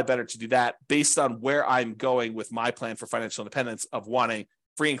it's probably better to do that based on where I'm going with my plan for financial independence of wanting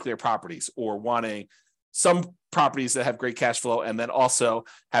free and clear properties, or wanting some properties that have great cash flow, and then also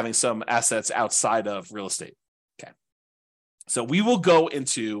having some assets outside of real estate. Okay. So we will go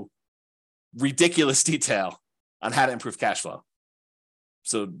into ridiculous detail on how to improve cash flow.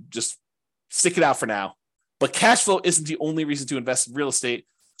 So just stick it out for now. But cash flow isn't the only reason to invest in real estate.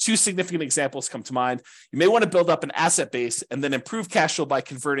 2 significant examples come to mind. You may want to build up an asset base and then improve cash flow by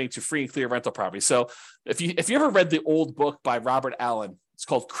converting to free and clear rental property. So if you ever read the old book by Robert Allen, it's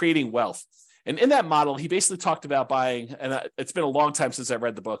called Creating Wealth. And in that model, he basically talked about buying, and it's been a long time since I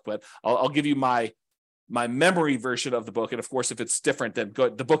read the book, but I'll give you my memory version of the book. And of course, if it's different, then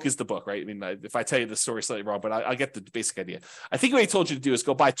the book is the book, right? I mean, if I tell you the story slightly wrong, but I'll get the basic idea. I think what he told you to do is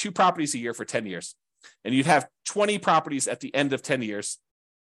go buy 2 properties a year for 10 years. And you'd have 20 properties at the end of 10 years.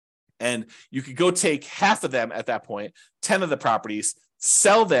 And you could go take half of them at that point, 10 of the properties,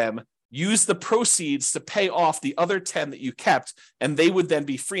 sell them, use the proceeds to pay off the other 10 that you kept, and they would then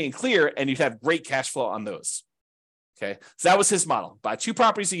be free and clear, and you'd have great cash flow on those. Okay. So that was his model. Buy 2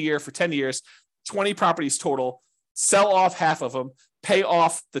 properties a year for 10 years, 20 properties total, sell off half of them, pay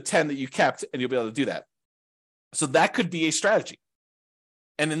off the 10 that you kept, and you'll be able to do that. So that could be a strategy.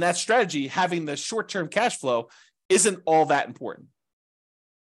 And in that strategy, having the short-term cash flow isn't all that important.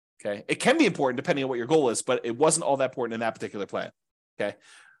 Okay. It can be important depending on what your goal is, but it wasn't all that important in that particular plan. Okay.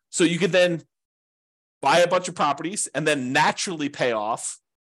 So you could then buy a bunch of properties and then naturally pay off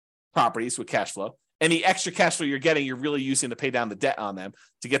properties with cash flow. Any extra cash flow you're getting, you're really using to pay down the debt on them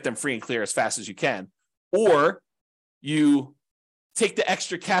to get them free and clear as fast as you can. Or you take the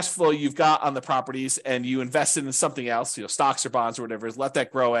extra cash flow you've got on the properties and you invest it in something else, stocks or bonds or whatever, let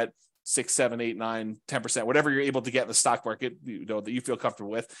that grow at 6, 7, 8, 9, 10%, whatever you're able to get in the stock market, that you feel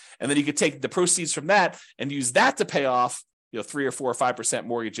comfortable with. And then you could take the proceeds from that and use that to pay off 3 or 4 or 5%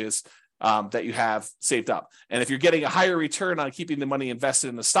 mortgages that you have saved up. And if you're getting a higher return on keeping the money invested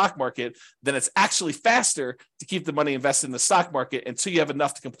in the stock market, then it's actually faster to keep the money invested in the stock market until you have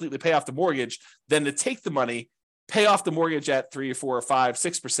enough to completely pay off the mortgage than to take the money, pay off the mortgage at 3 or 4 or 5,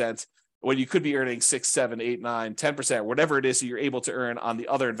 6%, when you could be earning 6, 7, 8, 9, 10%, whatever it is that you're able to earn on the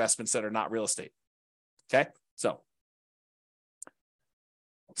other investments that are not real estate. Okay. So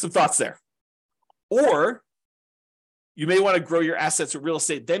some thoughts there. Or you may want to grow your assets with real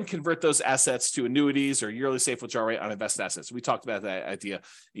estate, then convert those assets to annuities or yearly safe withdrawal rate on invested assets. We talked about that idea.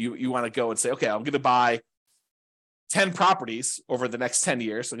 You want to go and say, okay, I'm going to buy 10 properties over the next 10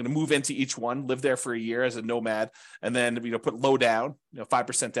 years. So I'm going to move into each one, live there for a year as a nomad, and then put low down,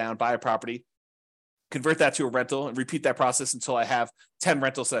 5% down, buy a property, convert that to a rental, and repeat that process until I have 10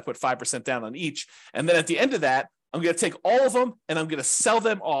 rentals that I put 5% down on each. And then at the end of that, I'm going to take all of them and I'm going to sell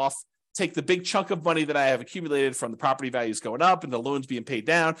them off, take the big chunk of money that I have accumulated from the property values going up and the loans being paid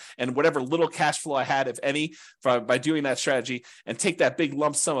down and whatever little cash flow I had, if any, by doing that strategy, and take that big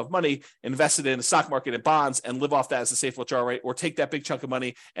lump sum of money, invest it in the stock market and bonds, and live off that as a safe withdrawal rate, or take that big chunk of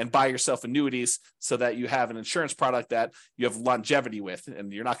money and buy yourself annuities so that you have an insurance product that you have longevity with,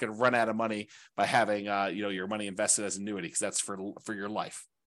 and you're not going to run out of money by having your money invested as annuity, because that's for your life,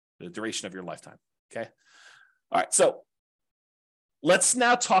 the duration of your lifetime. Okay. All right. So let's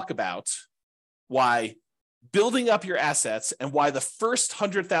now talk about why building up your assets and why the first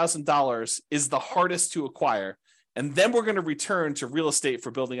 $100,000 is the hardest to acquire. And then we're going to return to real estate for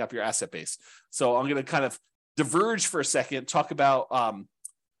building up your asset base. So I'm going to kind of diverge for a second, talk about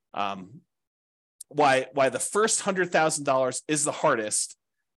why the first $100,000 is the hardest.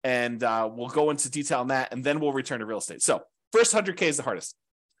 And we'll go into detail on that, and then we'll return to real estate. So first 100K is the hardest.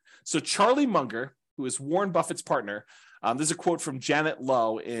 So Charlie Munger, who is Warren Buffett's partner, this is a quote from Janet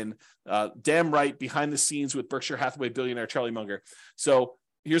Lowe in Damn Right, Behind the Scenes with Berkshire Hathaway billionaire Charlie Munger. So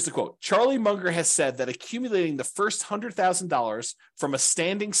here's the quote. Charlie Munger has said that accumulating the first $100,000 from a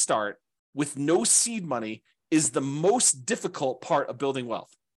standing start with no seed money is the most difficult part of building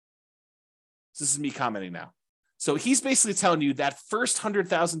wealth. So this is me commenting now. So he's basically telling you that first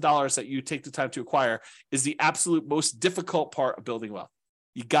 $100,000 that you take the time to acquire is the absolute most difficult part of building wealth.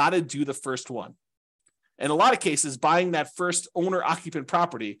 You got to do the first one. In a lot of cases, buying that first owner-occupant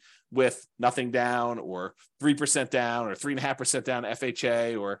property with nothing down, or 3% down, or 3.5% down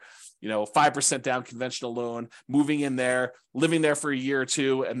FHA, or 5% down conventional loan, moving in there, living there for a year or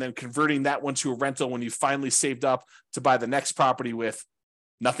two, and then converting that one to a rental when you finally saved up to buy the next property with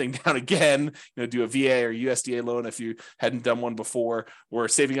nothing down again, do a VA or USDA loan if you hadn't done one before, or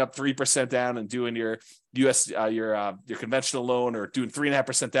saving up 3% down and doing your your conventional loan, or doing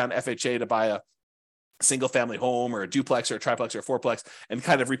 3.5% down FHA to buy a single family home or a duplex or a triplex or a fourplex, and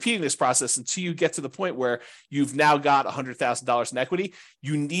kind of repeating this process until you get to the point where you've now got $100,000 in equity.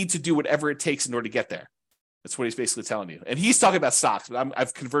 You need to do whatever it takes in order to get there. That's what he's basically telling you. And he's talking about stocks, but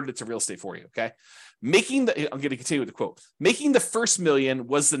I've converted it to real estate for you. Okay. I'm going to continue with the quote. Making the first million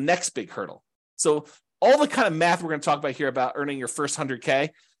was the next big hurdle. So all the kind of math we're going to talk about here about earning your first 100K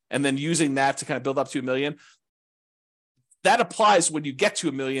and then using that to kind of build up to $1 million, that applies when you get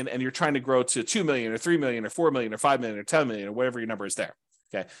to $1 million and you're trying to grow to 2 million or 3 million or 4 million or 5 million or 10 million or whatever your number is there.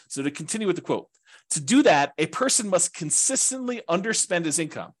 Okay. So to continue with the quote, to do that, a person must consistently underspend his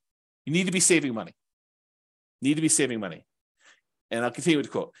income. You need to be saving money. And I'll continue with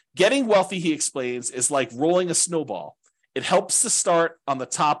the quote. Getting wealthy, he explains, is like rolling a snowball. It helps to start on the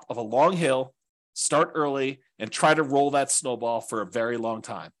top of a long hill, start early, and try to roll that snowball for a very long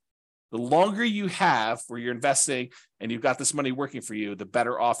time. The longer you have where you're investing and you've got this money working for you, the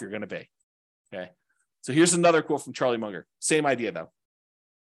better off you're going to be. Okay. So here's another quote from Charlie Munger. Same idea though.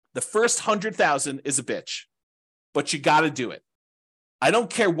 The first 100,000 is a bitch, but you got to do it. I don't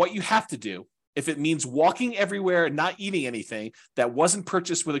care what you have to do. If it means walking everywhere and not eating anything that wasn't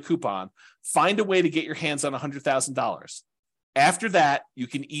purchased with a coupon, find a way to get your hands on $100,000. After that, you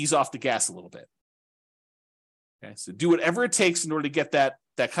can ease off the gas a little bit. Okay. So do whatever it takes in order to get that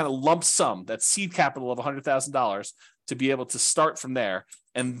kind of lump sum, that seed capital of $100,000 to be able to start from there.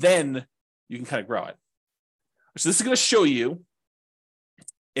 And then you can kind of grow it. So this is going to show you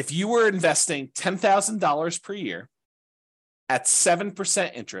if you were investing $10,000 per year at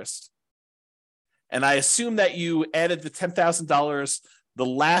 7% interest, and I assume that you added the $10,000 the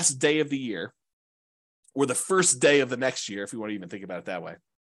last day of the year or the first day of the next year, if you want to even think about it that way.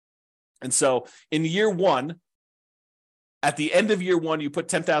 And so in year one, at the end of year one, you put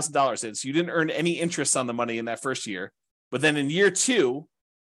 $10,000 in. So you didn't earn any interest on the money in that first year. But then in year two,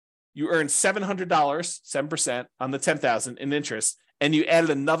 you earned $700, 7% on the $10,000 in interest, and you added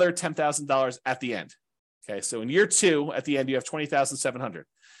another $10,000 at the end. Okay, so in year two, at the end, you have $20,700.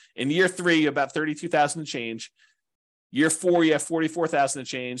 In year three, you have about $32,000 and change. Year four, you have $44,000 and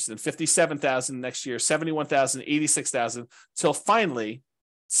change. Then $57,000 next year, $71,000, $86,000, till finally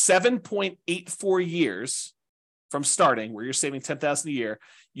 7.84 years from starting, where you're saving $10,000 a year,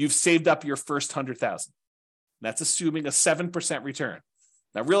 you've saved up your first $100,000. That's assuming a 7% return.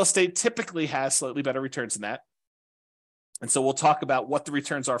 Now, real estate typically has slightly better returns than that. And so we'll talk about what the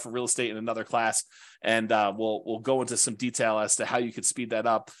returns are for real estate in another class, and we'll go into some detail as to how you could speed that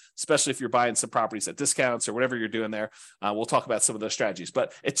up, especially if you're buying some properties at discounts or whatever you're doing there. We'll talk about some of those strategies.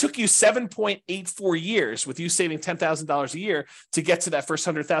 But it took you 7.84 years with you saving $10,000 a year to get to that first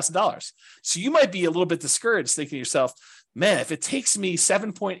 $100,000. So you might be a little bit discouraged, thinking to yourself, man, if it takes me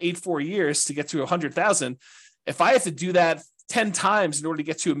 7.84 years to get to 100,000, if I have to do that 10 times in order to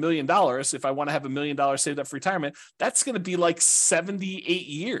get to $1 million, if I want to have $1 million saved up for retirement, that's going to be like 78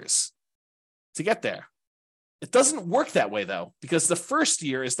 years to get there. It doesn't work that way, though, because the first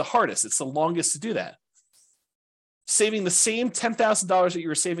year is the hardest. It's the longest to do that. Saving the same $10,000 that you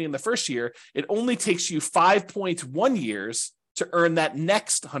were saving in the first year, it only takes you 5.1 years to earn that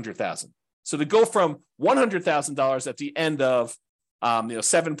next 100,000. So to go from $100,000 at the end of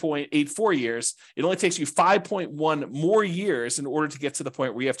 7.84 years, it only takes you 5.1 more years in order to get to the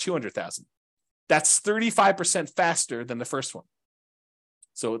point where you have 200,000. That's 35% faster than the first one.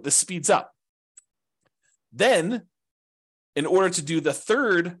 So this speeds up. Then, in order to do the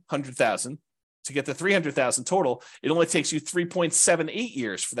third 100,000, to get the 300,000 total, it only takes you 3.78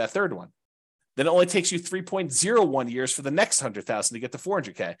 years for that third one. Then it only takes you 3.01 years for the next 100,000 to get to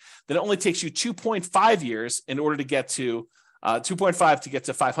 400K. Then it only takes you 2.5 years in order to get to 2.5 to get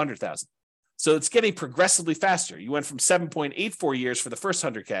to 500,000. So it's getting progressively faster. You went from 7.84 years for the first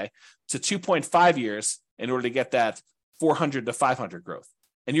 100K to 2.5 years in order to get that 400 to 500 growth.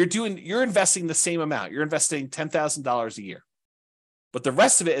 And you're investing the same amount. You're investing $10,000 a year. But the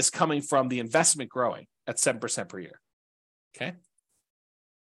rest of it is coming from the investment growing at 7% per year. Okay.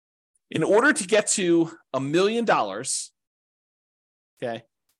 In order to get to $1 million, okay,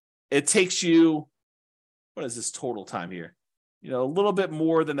 it takes you, what is this total time here? A little bit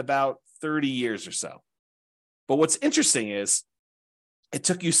more than about 30 years or so. But what's interesting is it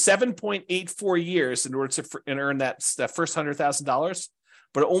took you 7.84 years in order to earn that first $100,000,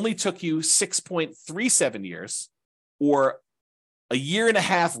 but it only took you 6.37 years, or a year and a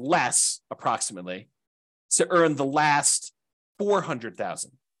half less approximately, to earn the last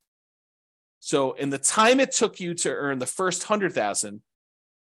 400,000. So in the time it took you to earn the first 100,000,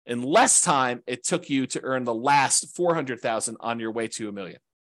 in less time it took you to earn the last 400,000 on your way to $1 million.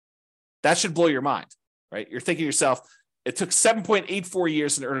 That should blow your mind, right? You're thinking to yourself, it took 7.84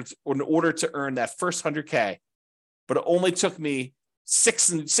 years in order to earn that first 100K, but it only took me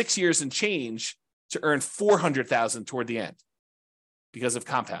 6 years and change to earn 400,000 toward the end because of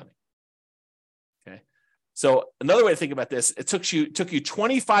compounding. Okay. So another way to think about this, it took you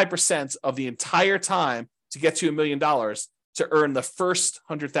 25% of the entire time to get to $1 million to earn the first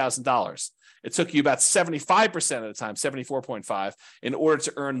 $100,000. It took you about 75% of the time, 74.5, in order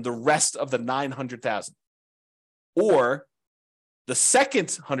to earn the rest of the 900,000. Or the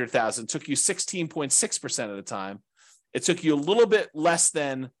second 100,000 took you 16.6% of the time. It took you a little bit less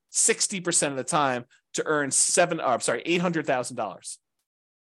than 60% of the time to earn $800,000,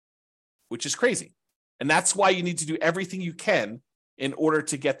 which is crazy. And that's why you need to do everything you can in order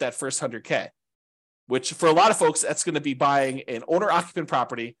to get that first 100K, which for a lot of folks, that's going to be buying an owner-occupant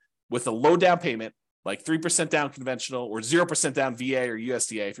property with a low down payment, like 3% down conventional or 0% down VA or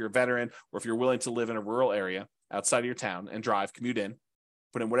USDA if you're a veteran or if you're willing to live in a rural area outside of your town and commute in,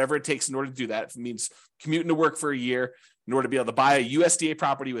 put in whatever it takes in order to do that. If it means commuting to work for a year in order to be able to buy a USDA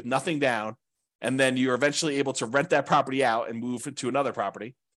property with nothing down, and then you're eventually able to rent that property out and move to another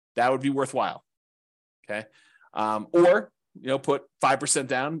property, that would be worthwhile. Okay. Or, put 5%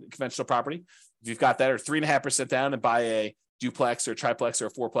 down conventional property. If you've got that, or 3.5% down and buy a duplex or triplex or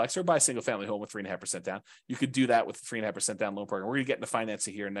a fourplex, or buy a single family home with 3.5% down. You could do that with a 3.5% down loan program. We're going to get into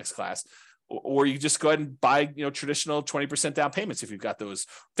financing here in next class. Or you just go ahead and buy, traditional 20% down payments if you've got those,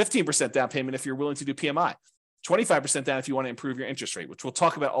 15% down payment if you're willing to do PMI, 25% down if you want to improve your interest rate, which we'll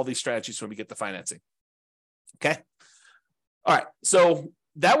talk about all these strategies when we get to financing. Okay. All right. So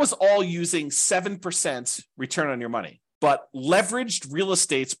that was all using 7% return on your money, but leveraged real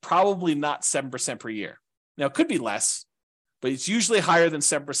estate's probably not 7% per year. Now it could be less, but it's usually higher than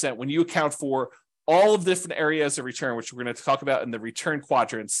 7% when you account for all of the different areas of return, which we're going to talk about in the return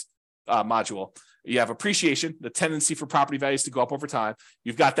quadrants module. You have appreciation, the tendency for property values to go up over time.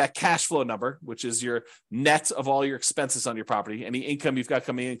 You've got that cash flow number, which is your net of all your expenses on your property, any income you've got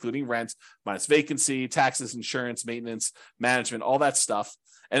coming in, including rent, minus vacancy, taxes, insurance, maintenance, management, all that stuff.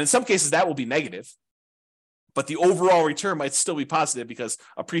 And in some cases, that will be negative, but the overall return might still be positive because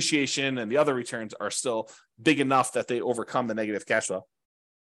appreciation and the other returns are still big enough that they overcome the negative cash flow.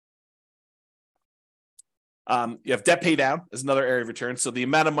 You have debt pay down is another area of return. So the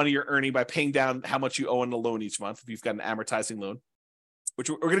amount of money you're earning by paying down how much you owe on the loan each month, if you've got an amortizing loan. which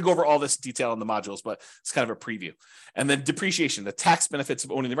we're going to go over all this detail in the modules, but it's kind of a preview. And then depreciation, the tax benefits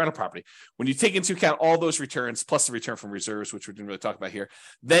of owning the rental property. When you take into account all those returns, plus the return from reserves, which we didn't really talk about here,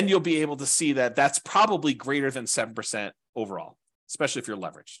 then you'll be able to see that that's probably greater than 7% overall, especially if you're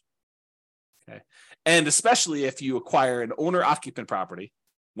leveraged. Okay. And especially if you acquire an owner-occupant property,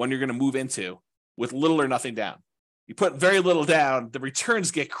 one you're going to move into with little or nothing down. You put very little down, the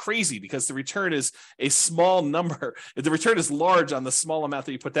returns get crazy because the return is a small number. If the return is large on the small amount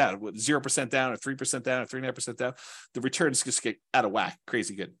that you put down, with 0% down or 3% down or 3.5% down, the returns just get out of whack,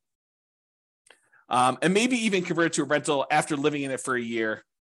 crazy good. And maybe even convert it to a rental after living in it for a year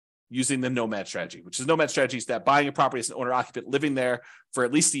using the nomad strategy, which is nomad strategy is that buying a property as an owner occupant, living there for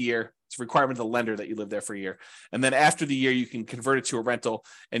at least a year. It's a requirement of the lender that you live there for a year. And then after the year, you can convert it to a rental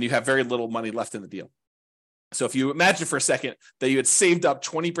and you have very little money left in the deal. So if you imagine for a second that you had saved up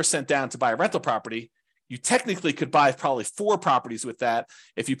 20% down to buy a rental property, you technically could buy probably 4 properties with that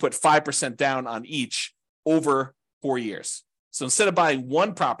if you put 5% down on each over 4 years. So instead of buying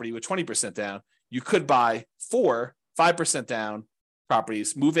 1 property with 20% down, you could buy 4 5% down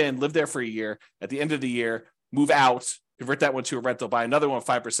properties, move in, live there for a year. At the end of the year, move out, convert that one to a rental, buy another one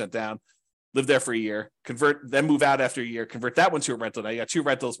 5% down, live there for a year, convert, then move out after a year, convert that one to a rental. Now you got 2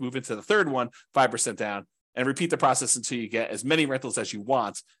 rentals, move into the third one, 5% down, and repeat the process until you get as many rentals as you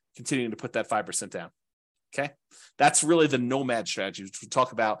want, continuing to put that 5% down. Okay. That's really the nomad strategy, which we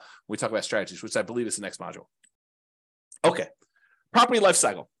talk about when we talk about strategies, which I believe is the next module. Okay. Property life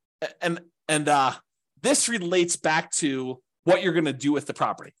cycle. And this relates back to what you're going to do with the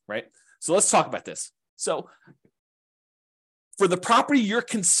property, right? So let's talk about this. So for the property you're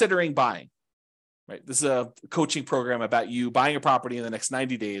considering buying, right? This is a coaching program about you buying a property in the next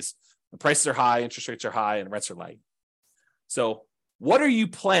 90 days. The prices are high, interest rates are high, and rents are light. So what are you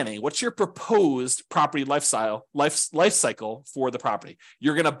planning? What's your proposed property life cycle for the property?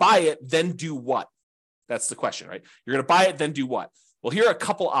 You're going to buy it, then do what? That's the question, right? You're going to buy it, then do what? Well, here are a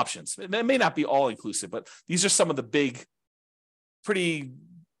couple options. It may not be all inclusive, but these are some of the big, pretty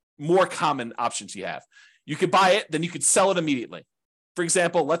more common options you have. You could buy it, then you could sell it immediately. For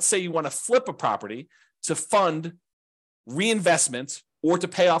example, let's say you want to flip a property to fund reinvestment or to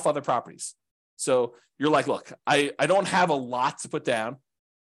pay off other properties. So you're like, look, I don't have a lot to put down,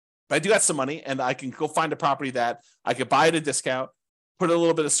 but I do got some money and I can go find a property that I could buy at a discount, put a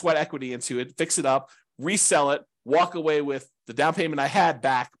little bit of sweat equity into it, fix it up, resell it, walk away with the down payment I had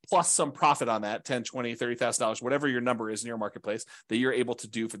back, plus some profit on that, $10,000, $20,000, $30,000, whatever your number is in your marketplace that you're able to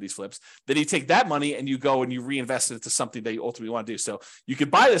do for these flips. Then you take that money and you go and you reinvest it into something that you ultimately want to do. So you could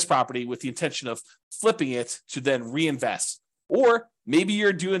buy this property with the intention of flipping it to then reinvest. Or maybe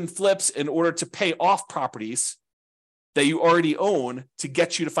you're doing flips in order to pay off properties that you already own to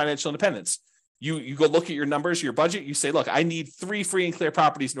get you to financial independence. You go look at your numbers, your budget, you say, look, I need 3 free and clear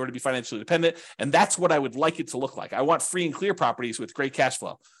properties in order to be financially independent. And that's what I would like it to look like. I want free and clear properties with great cash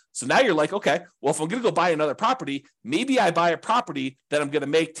flow. So now you're like, okay, well, if I'm going to go buy another property, maybe I buy a property that I'm going to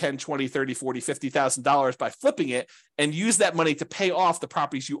make $10,000, $20,000, $30,000, $40,000, $50,000 by flipping it and use that money to pay off the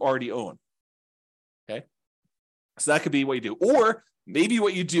properties you already own. Okay. So that could be what you do. Or maybe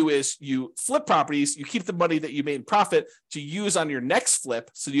what you do is you flip properties, you keep the money that you made in profit to use on your next flip.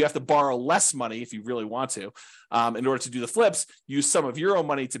 So you have to borrow less money if you really want to, in order to do the flips, use some of your own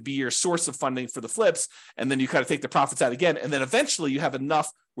money to be your source of funding for the flips. And then you kind of take the profits out again. And then eventually you have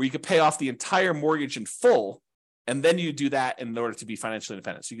enough where you could pay off the entire mortgage in full. And then you do that in order to be financially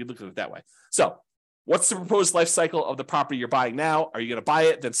independent. So you could look at it that way. So what's the proposed life cycle of the property you're buying now? Are you going to buy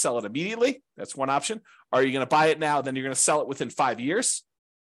it, then sell it immediately? That's one option. Are you going to buy it now, then you're going to sell it within 5 years?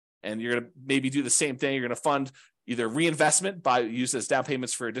 And you're going to maybe do the same thing. You're going to fund either reinvestment by use as down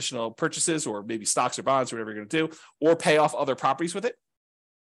payments for additional purchases, or maybe stocks or bonds, or whatever you're going to do, or pay off other properties with it.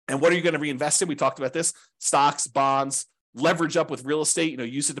 And what are you going to reinvest in? We talked about this: stocks, bonds, leverage up with real estate,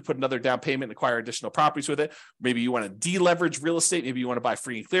 use it to put another down payment and acquire additional properties with it. Maybe you want to deleverage real estate. Maybe you want to buy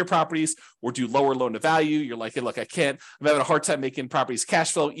free and clear properties or do lower loan to value. You're like, hey, look, I'm having a hard time making properties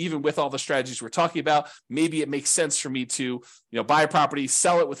cash flow, even with all the strategies we're talking about. Maybe it makes sense for me to, buy a property,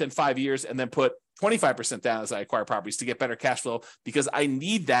 sell it within 5 years, and then put 25% down as I acquire properties to get better cash flow, because I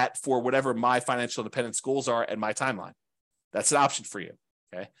need that for whatever my financial independence goals are and my timeline. That's an option for you.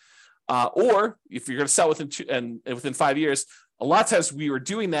 Okay. Or if you're going to sell within 5 years, a lot of times we were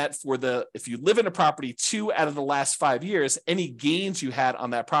doing that if you live in a property 2 out of the last 5 years, any gains you had on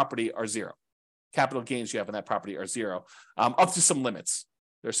that property are zero. Capital gains you have on that property are zero, up to some limits.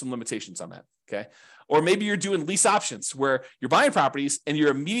 There's some limitations on that. Okay. Or maybe you're doing lease options where you're buying properties and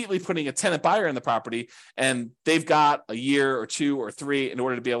you're immediately putting a tenant buyer in the property, and they've got a year or 2 or 3 in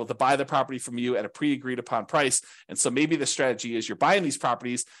order to be able to buy the property from you at a pre-agreed upon price. And so maybe the strategy is you're buying these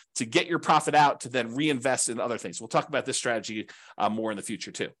properties to get your profit out to then reinvest in other things. We'll talk about this strategy more in the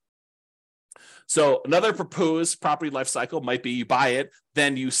future too. So another proposed property life cycle might be you buy it,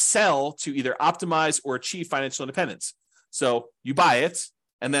 then you sell to either optimize or achieve financial independence. So you buy it,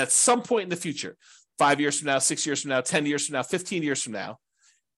 and then at some point in the future, 5 years from now, 6 years from now, 10 years from now, 15 years from now,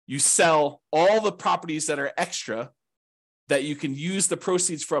 you sell all the properties that are extra that you can use the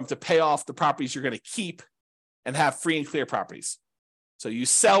proceeds from to pay off the properties you're going to keep and have free and clear properties. So you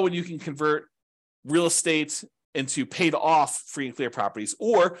sell when you can convert real estate into paid off free and clear properties.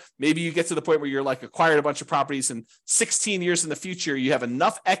 Or maybe you get to the point where you're like acquired a bunch of properties, and 16 years in the future, you have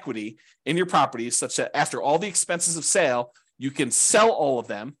enough equity in your properties such that after all the expenses of sale, you can sell all of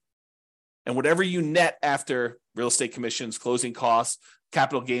them. And whatever you net after real estate commissions, closing costs,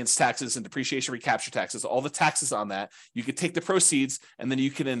 capital gains taxes, and depreciation recapture taxes, all the taxes on that, you could take the proceeds and then you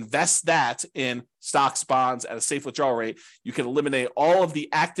can invest that in stocks, bonds at a safe withdrawal rate. You can eliminate all of the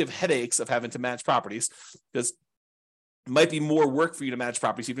active headaches of having to manage properties, because it might be more work for you to manage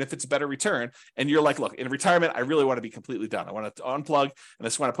properties, even if it's a better return. And you're like, look, in retirement, I really want to be completely done. I want to unplug and I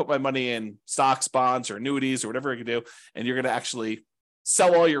just want to put my money in stocks, bonds, or annuities, or whatever I can do. And you're going to actually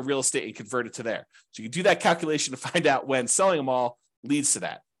sell all your real estate and convert it to there. So you can do that calculation to find out when selling them all leads to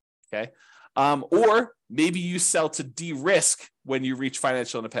that. Okay. Or maybe you sell to de-risk when you reach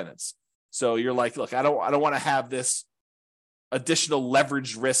financial independence. So you're like, look, I don't want to have this additional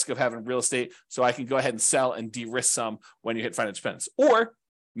leverage risk of having real estate, so I can go ahead and sell and de-risk some when you hit financial independence. Or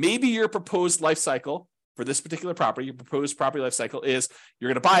maybe your proposed life cycle for this particular property, your proposed property life cycle is you're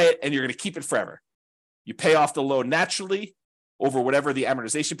going to buy it and you're going to keep it forever. You pay off the loan naturally over whatever the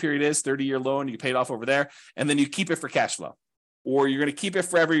amortization period is, 30-year loan, you pay it off over there, and then you keep it for cash flow. Or you're going to keep it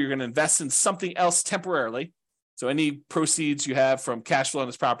forever, you're going to invest in something else temporarily. So any proceeds you have from cash flow on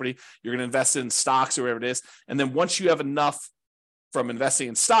this property, you're going to invest in stocks or whatever it is. And then once you have enough from investing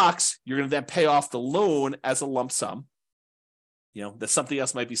in stocks, you're going to then pay off the loan as a lump sum. You know, that something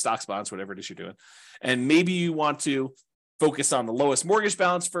else might be stocks, bonds, whatever it is you're doing. And maybe you want to focus on the lowest mortgage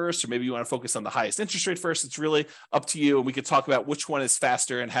balance first, or maybe you want to focus on the highest interest rate first. It's really up to you. And we could talk about which one is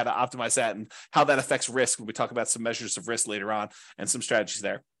faster and how to optimize that and how that affects risk when we talk about some measures of risk later on and some strategies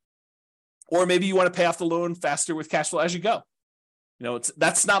there. Or maybe you want to pay off the loan faster with cash flow as you go. You know,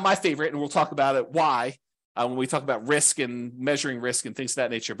 that's not my favorite, and we'll talk about it why when we talk about risk and measuring risk and things of that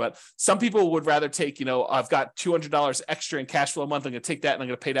nature. But some people would rather take, you know, I've got $200 extra in cash flow a month. I'm going to take that and I'm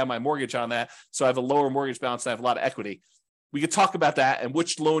going to pay down my mortgage on that. So I have a lower mortgage balance and I have a lot of equity. We could talk about that and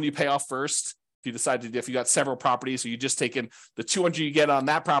which loan you pay off first. If you decide to, if you got several properties, or you just taking the $200 you get on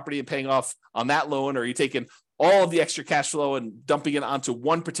that property and paying off on that loan, or you taking all of the extra cash flow and dumping it onto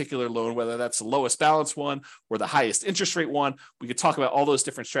one particular loan, whether that's the lowest balance one or the highest interest rate one. We could talk about all those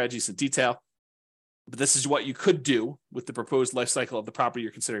different strategies in detail. But this is what you could do with the proposed life cycle of the property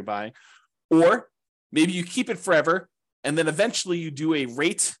you're considering buying. Or maybe you keep it forever, and then eventually you do a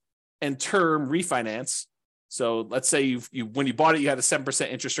rate and term refinance. So let's say when you bought it, you had a 7%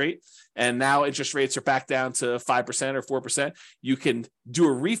 interest rate, and now interest rates are back down to 5% or 4%. You can do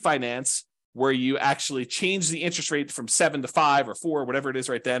a refinance where you actually change the interest rate from 7 to 5 or 4, whatever it is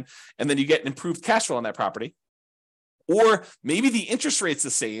right then, and then you get an improved cash flow on that property. Or maybe the interest rate's the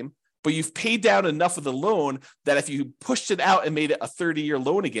same, but you've paid down enough of the loan that if you pushed it out and made it a 30-year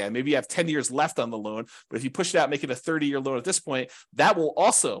loan again, maybe you have 10 years left on the loan, but if you push it out, make it a 30-year loan at this point, that will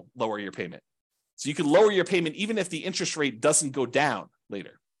also lower your payment. So you can lower your payment even if the interest rate doesn't go down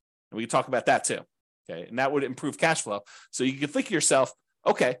later. And we can talk about that too. Okay. And that would improve cash flow. So you can think to yourself,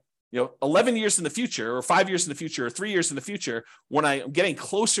 okay, 11 years in the future, or 5 years in the future, or 3 years in the future, when I'm getting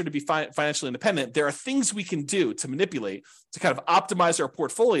closer to be financially independent, there are things we can do to manipulate, to kind of optimize our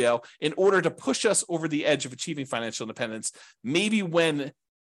portfolio in order to push us over the edge of achieving financial independence. Maybe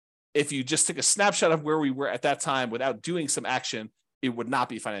if you just took a snapshot of where we were at that time without doing some action, it would not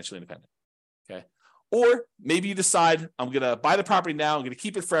be financially independent. Okay. Or maybe you decide, I'm going to buy the property now, I'm going to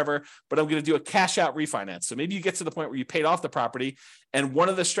keep it forever, but I'm going to do a cash out refinance. So maybe you get to the point where you paid off the property, and one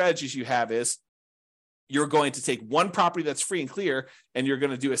of the strategies you have is you're going to take one property that's free and clear, and you're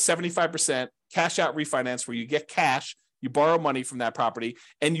going to do a 75% cash out refinance where you get cash, you borrow money from that property,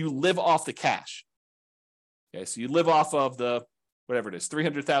 and you live off the cash. Okay, so you live off of the whatever it is,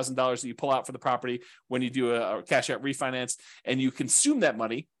 $300,000 that you pull out for the property when you do a cash out refinance, and you consume that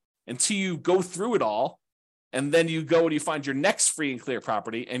money until you go through it all, and then you go and you find your next free and clear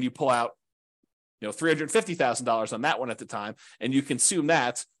property, and you pull out, $350,000 on that one at the time, and you consume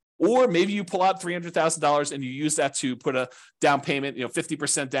that. Or maybe you pull out $300,000 and you use that to put a down payment,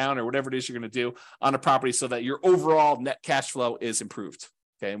 50% down or whatever it is you're going to do on a property so that your overall net cash flow is improved.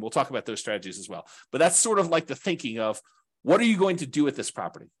 Okay. And we'll talk about those strategies as well. But that's sort of like the thinking of what are you going to do with this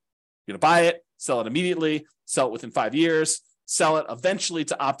property? You're going to buy it, sell it immediately, sell it within 5 years, sell it eventually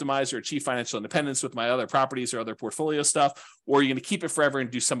to optimize or achieve financial independence with my other properties or other portfolio stuff, or you're going to keep it forever and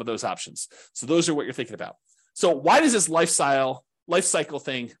do some of those options. So those are what you're thinking about. So why does this life cycle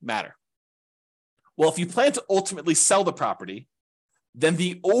thing matter? Well, if you plan to ultimately sell the property, then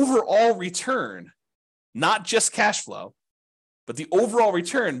the overall return, not just cash flow, but the overall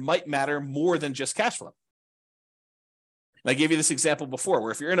return might matter more than just cash flow. And I gave you this example before,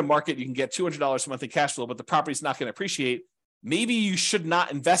 where if you're in a market, you can get $200 a month in cash flow, but the property's not going to appreciate. Maybe you should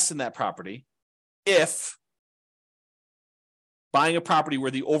not invest in that property if buying a property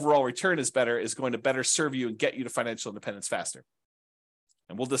where the overall return is better is going to better serve you and get you to financial independence faster.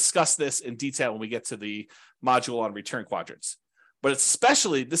 And we'll discuss this in detail when we get to the module on return quadrants. But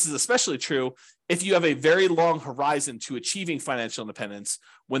this is especially true if you have a very long horizon to achieving financial independence,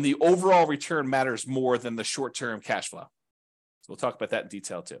 when the overall return matters more than the short-term cash flow. So we'll talk about that in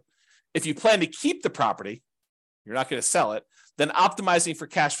detail too. If you plan to keep the property, you're not going to sell it, then optimizing for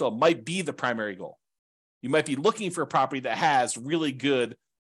cash flow might be the primary goal. You might be looking for a property that has really good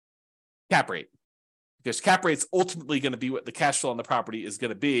cap rate, because cap rate's ultimately going to be what the cash flow on the property is going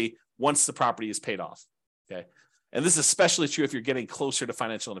to be once the property is paid off. Okay. And this is especially true if you're getting closer to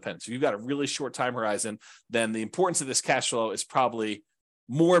financial independence. If you've got a really short time horizon, then the importance of this cash flow is probably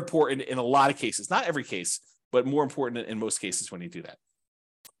more important in a lot of cases, not every case, but more important in most cases when you do that.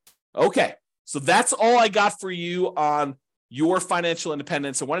 Okay. So that's all I got for you on your financial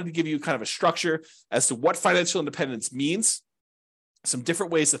independence. I wanted to give you kind of a structure as to what financial independence means, some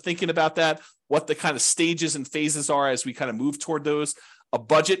different ways of thinking about that, what the kind of stages and phases are as we kind of move toward those, a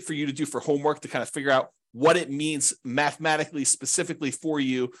budget for you to do for homework to kind of figure out what it means mathematically, specifically for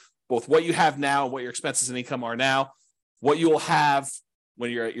you, both what you have now and what your expenses and income are now, what you will have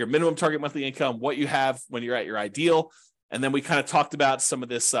when you're at your minimum target monthly income, what you have when you're at your ideal. And then we kind of talked about some of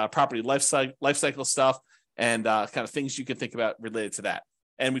this property life cycle stuff and kind of things you can think about related to that.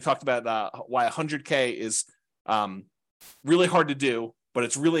 And we talked about why 100K is really hard to do, but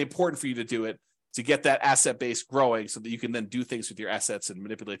it's really important for you to do it to get that asset base growing so that you can then do things with your assets and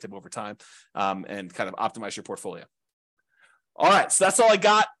manipulate them over time and kind of optimize your portfolio. All right, so that's all I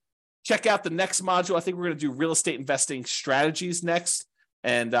got. Check out the next module. I think we're going to do real estate investing strategies next.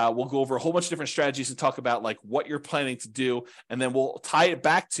 And we'll go over a whole bunch of different strategies and talk about like what you're planning to do. And then we'll tie it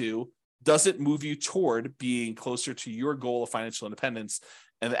back to, does it move you toward being closer to your goal of financial independence?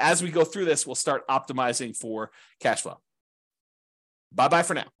 And as we go through this, we'll start optimizing for cash flow. Bye-bye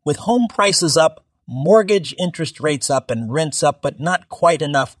for now. With home prices up, mortgage interest rates up, and rents up, but not quite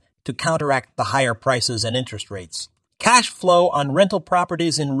enough to counteract the higher prices and interest rates, cash flow on rental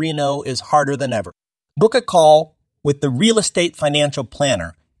properties in Reno is harder than ever. Book a call with the Real Estate Financial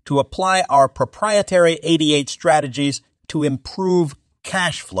Planner to apply our proprietary 88 strategies to improve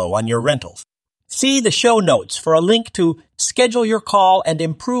cash flow on your rentals. See the show notes for a link to schedule your call and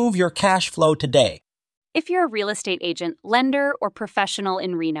improve your cash flow today. If you're a real estate agent, lender, or professional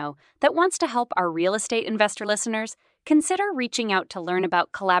in Reno that wants to help our real estate investor listeners, consider reaching out to learn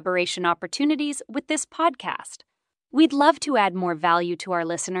about collaboration opportunities with this podcast. We'd love to add more value to our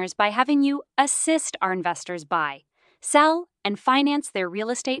listeners by having you assist our investors buy, sell, and finance their real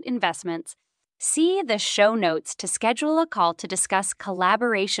estate investments. See the show notes to schedule a call to discuss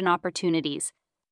collaboration opportunities.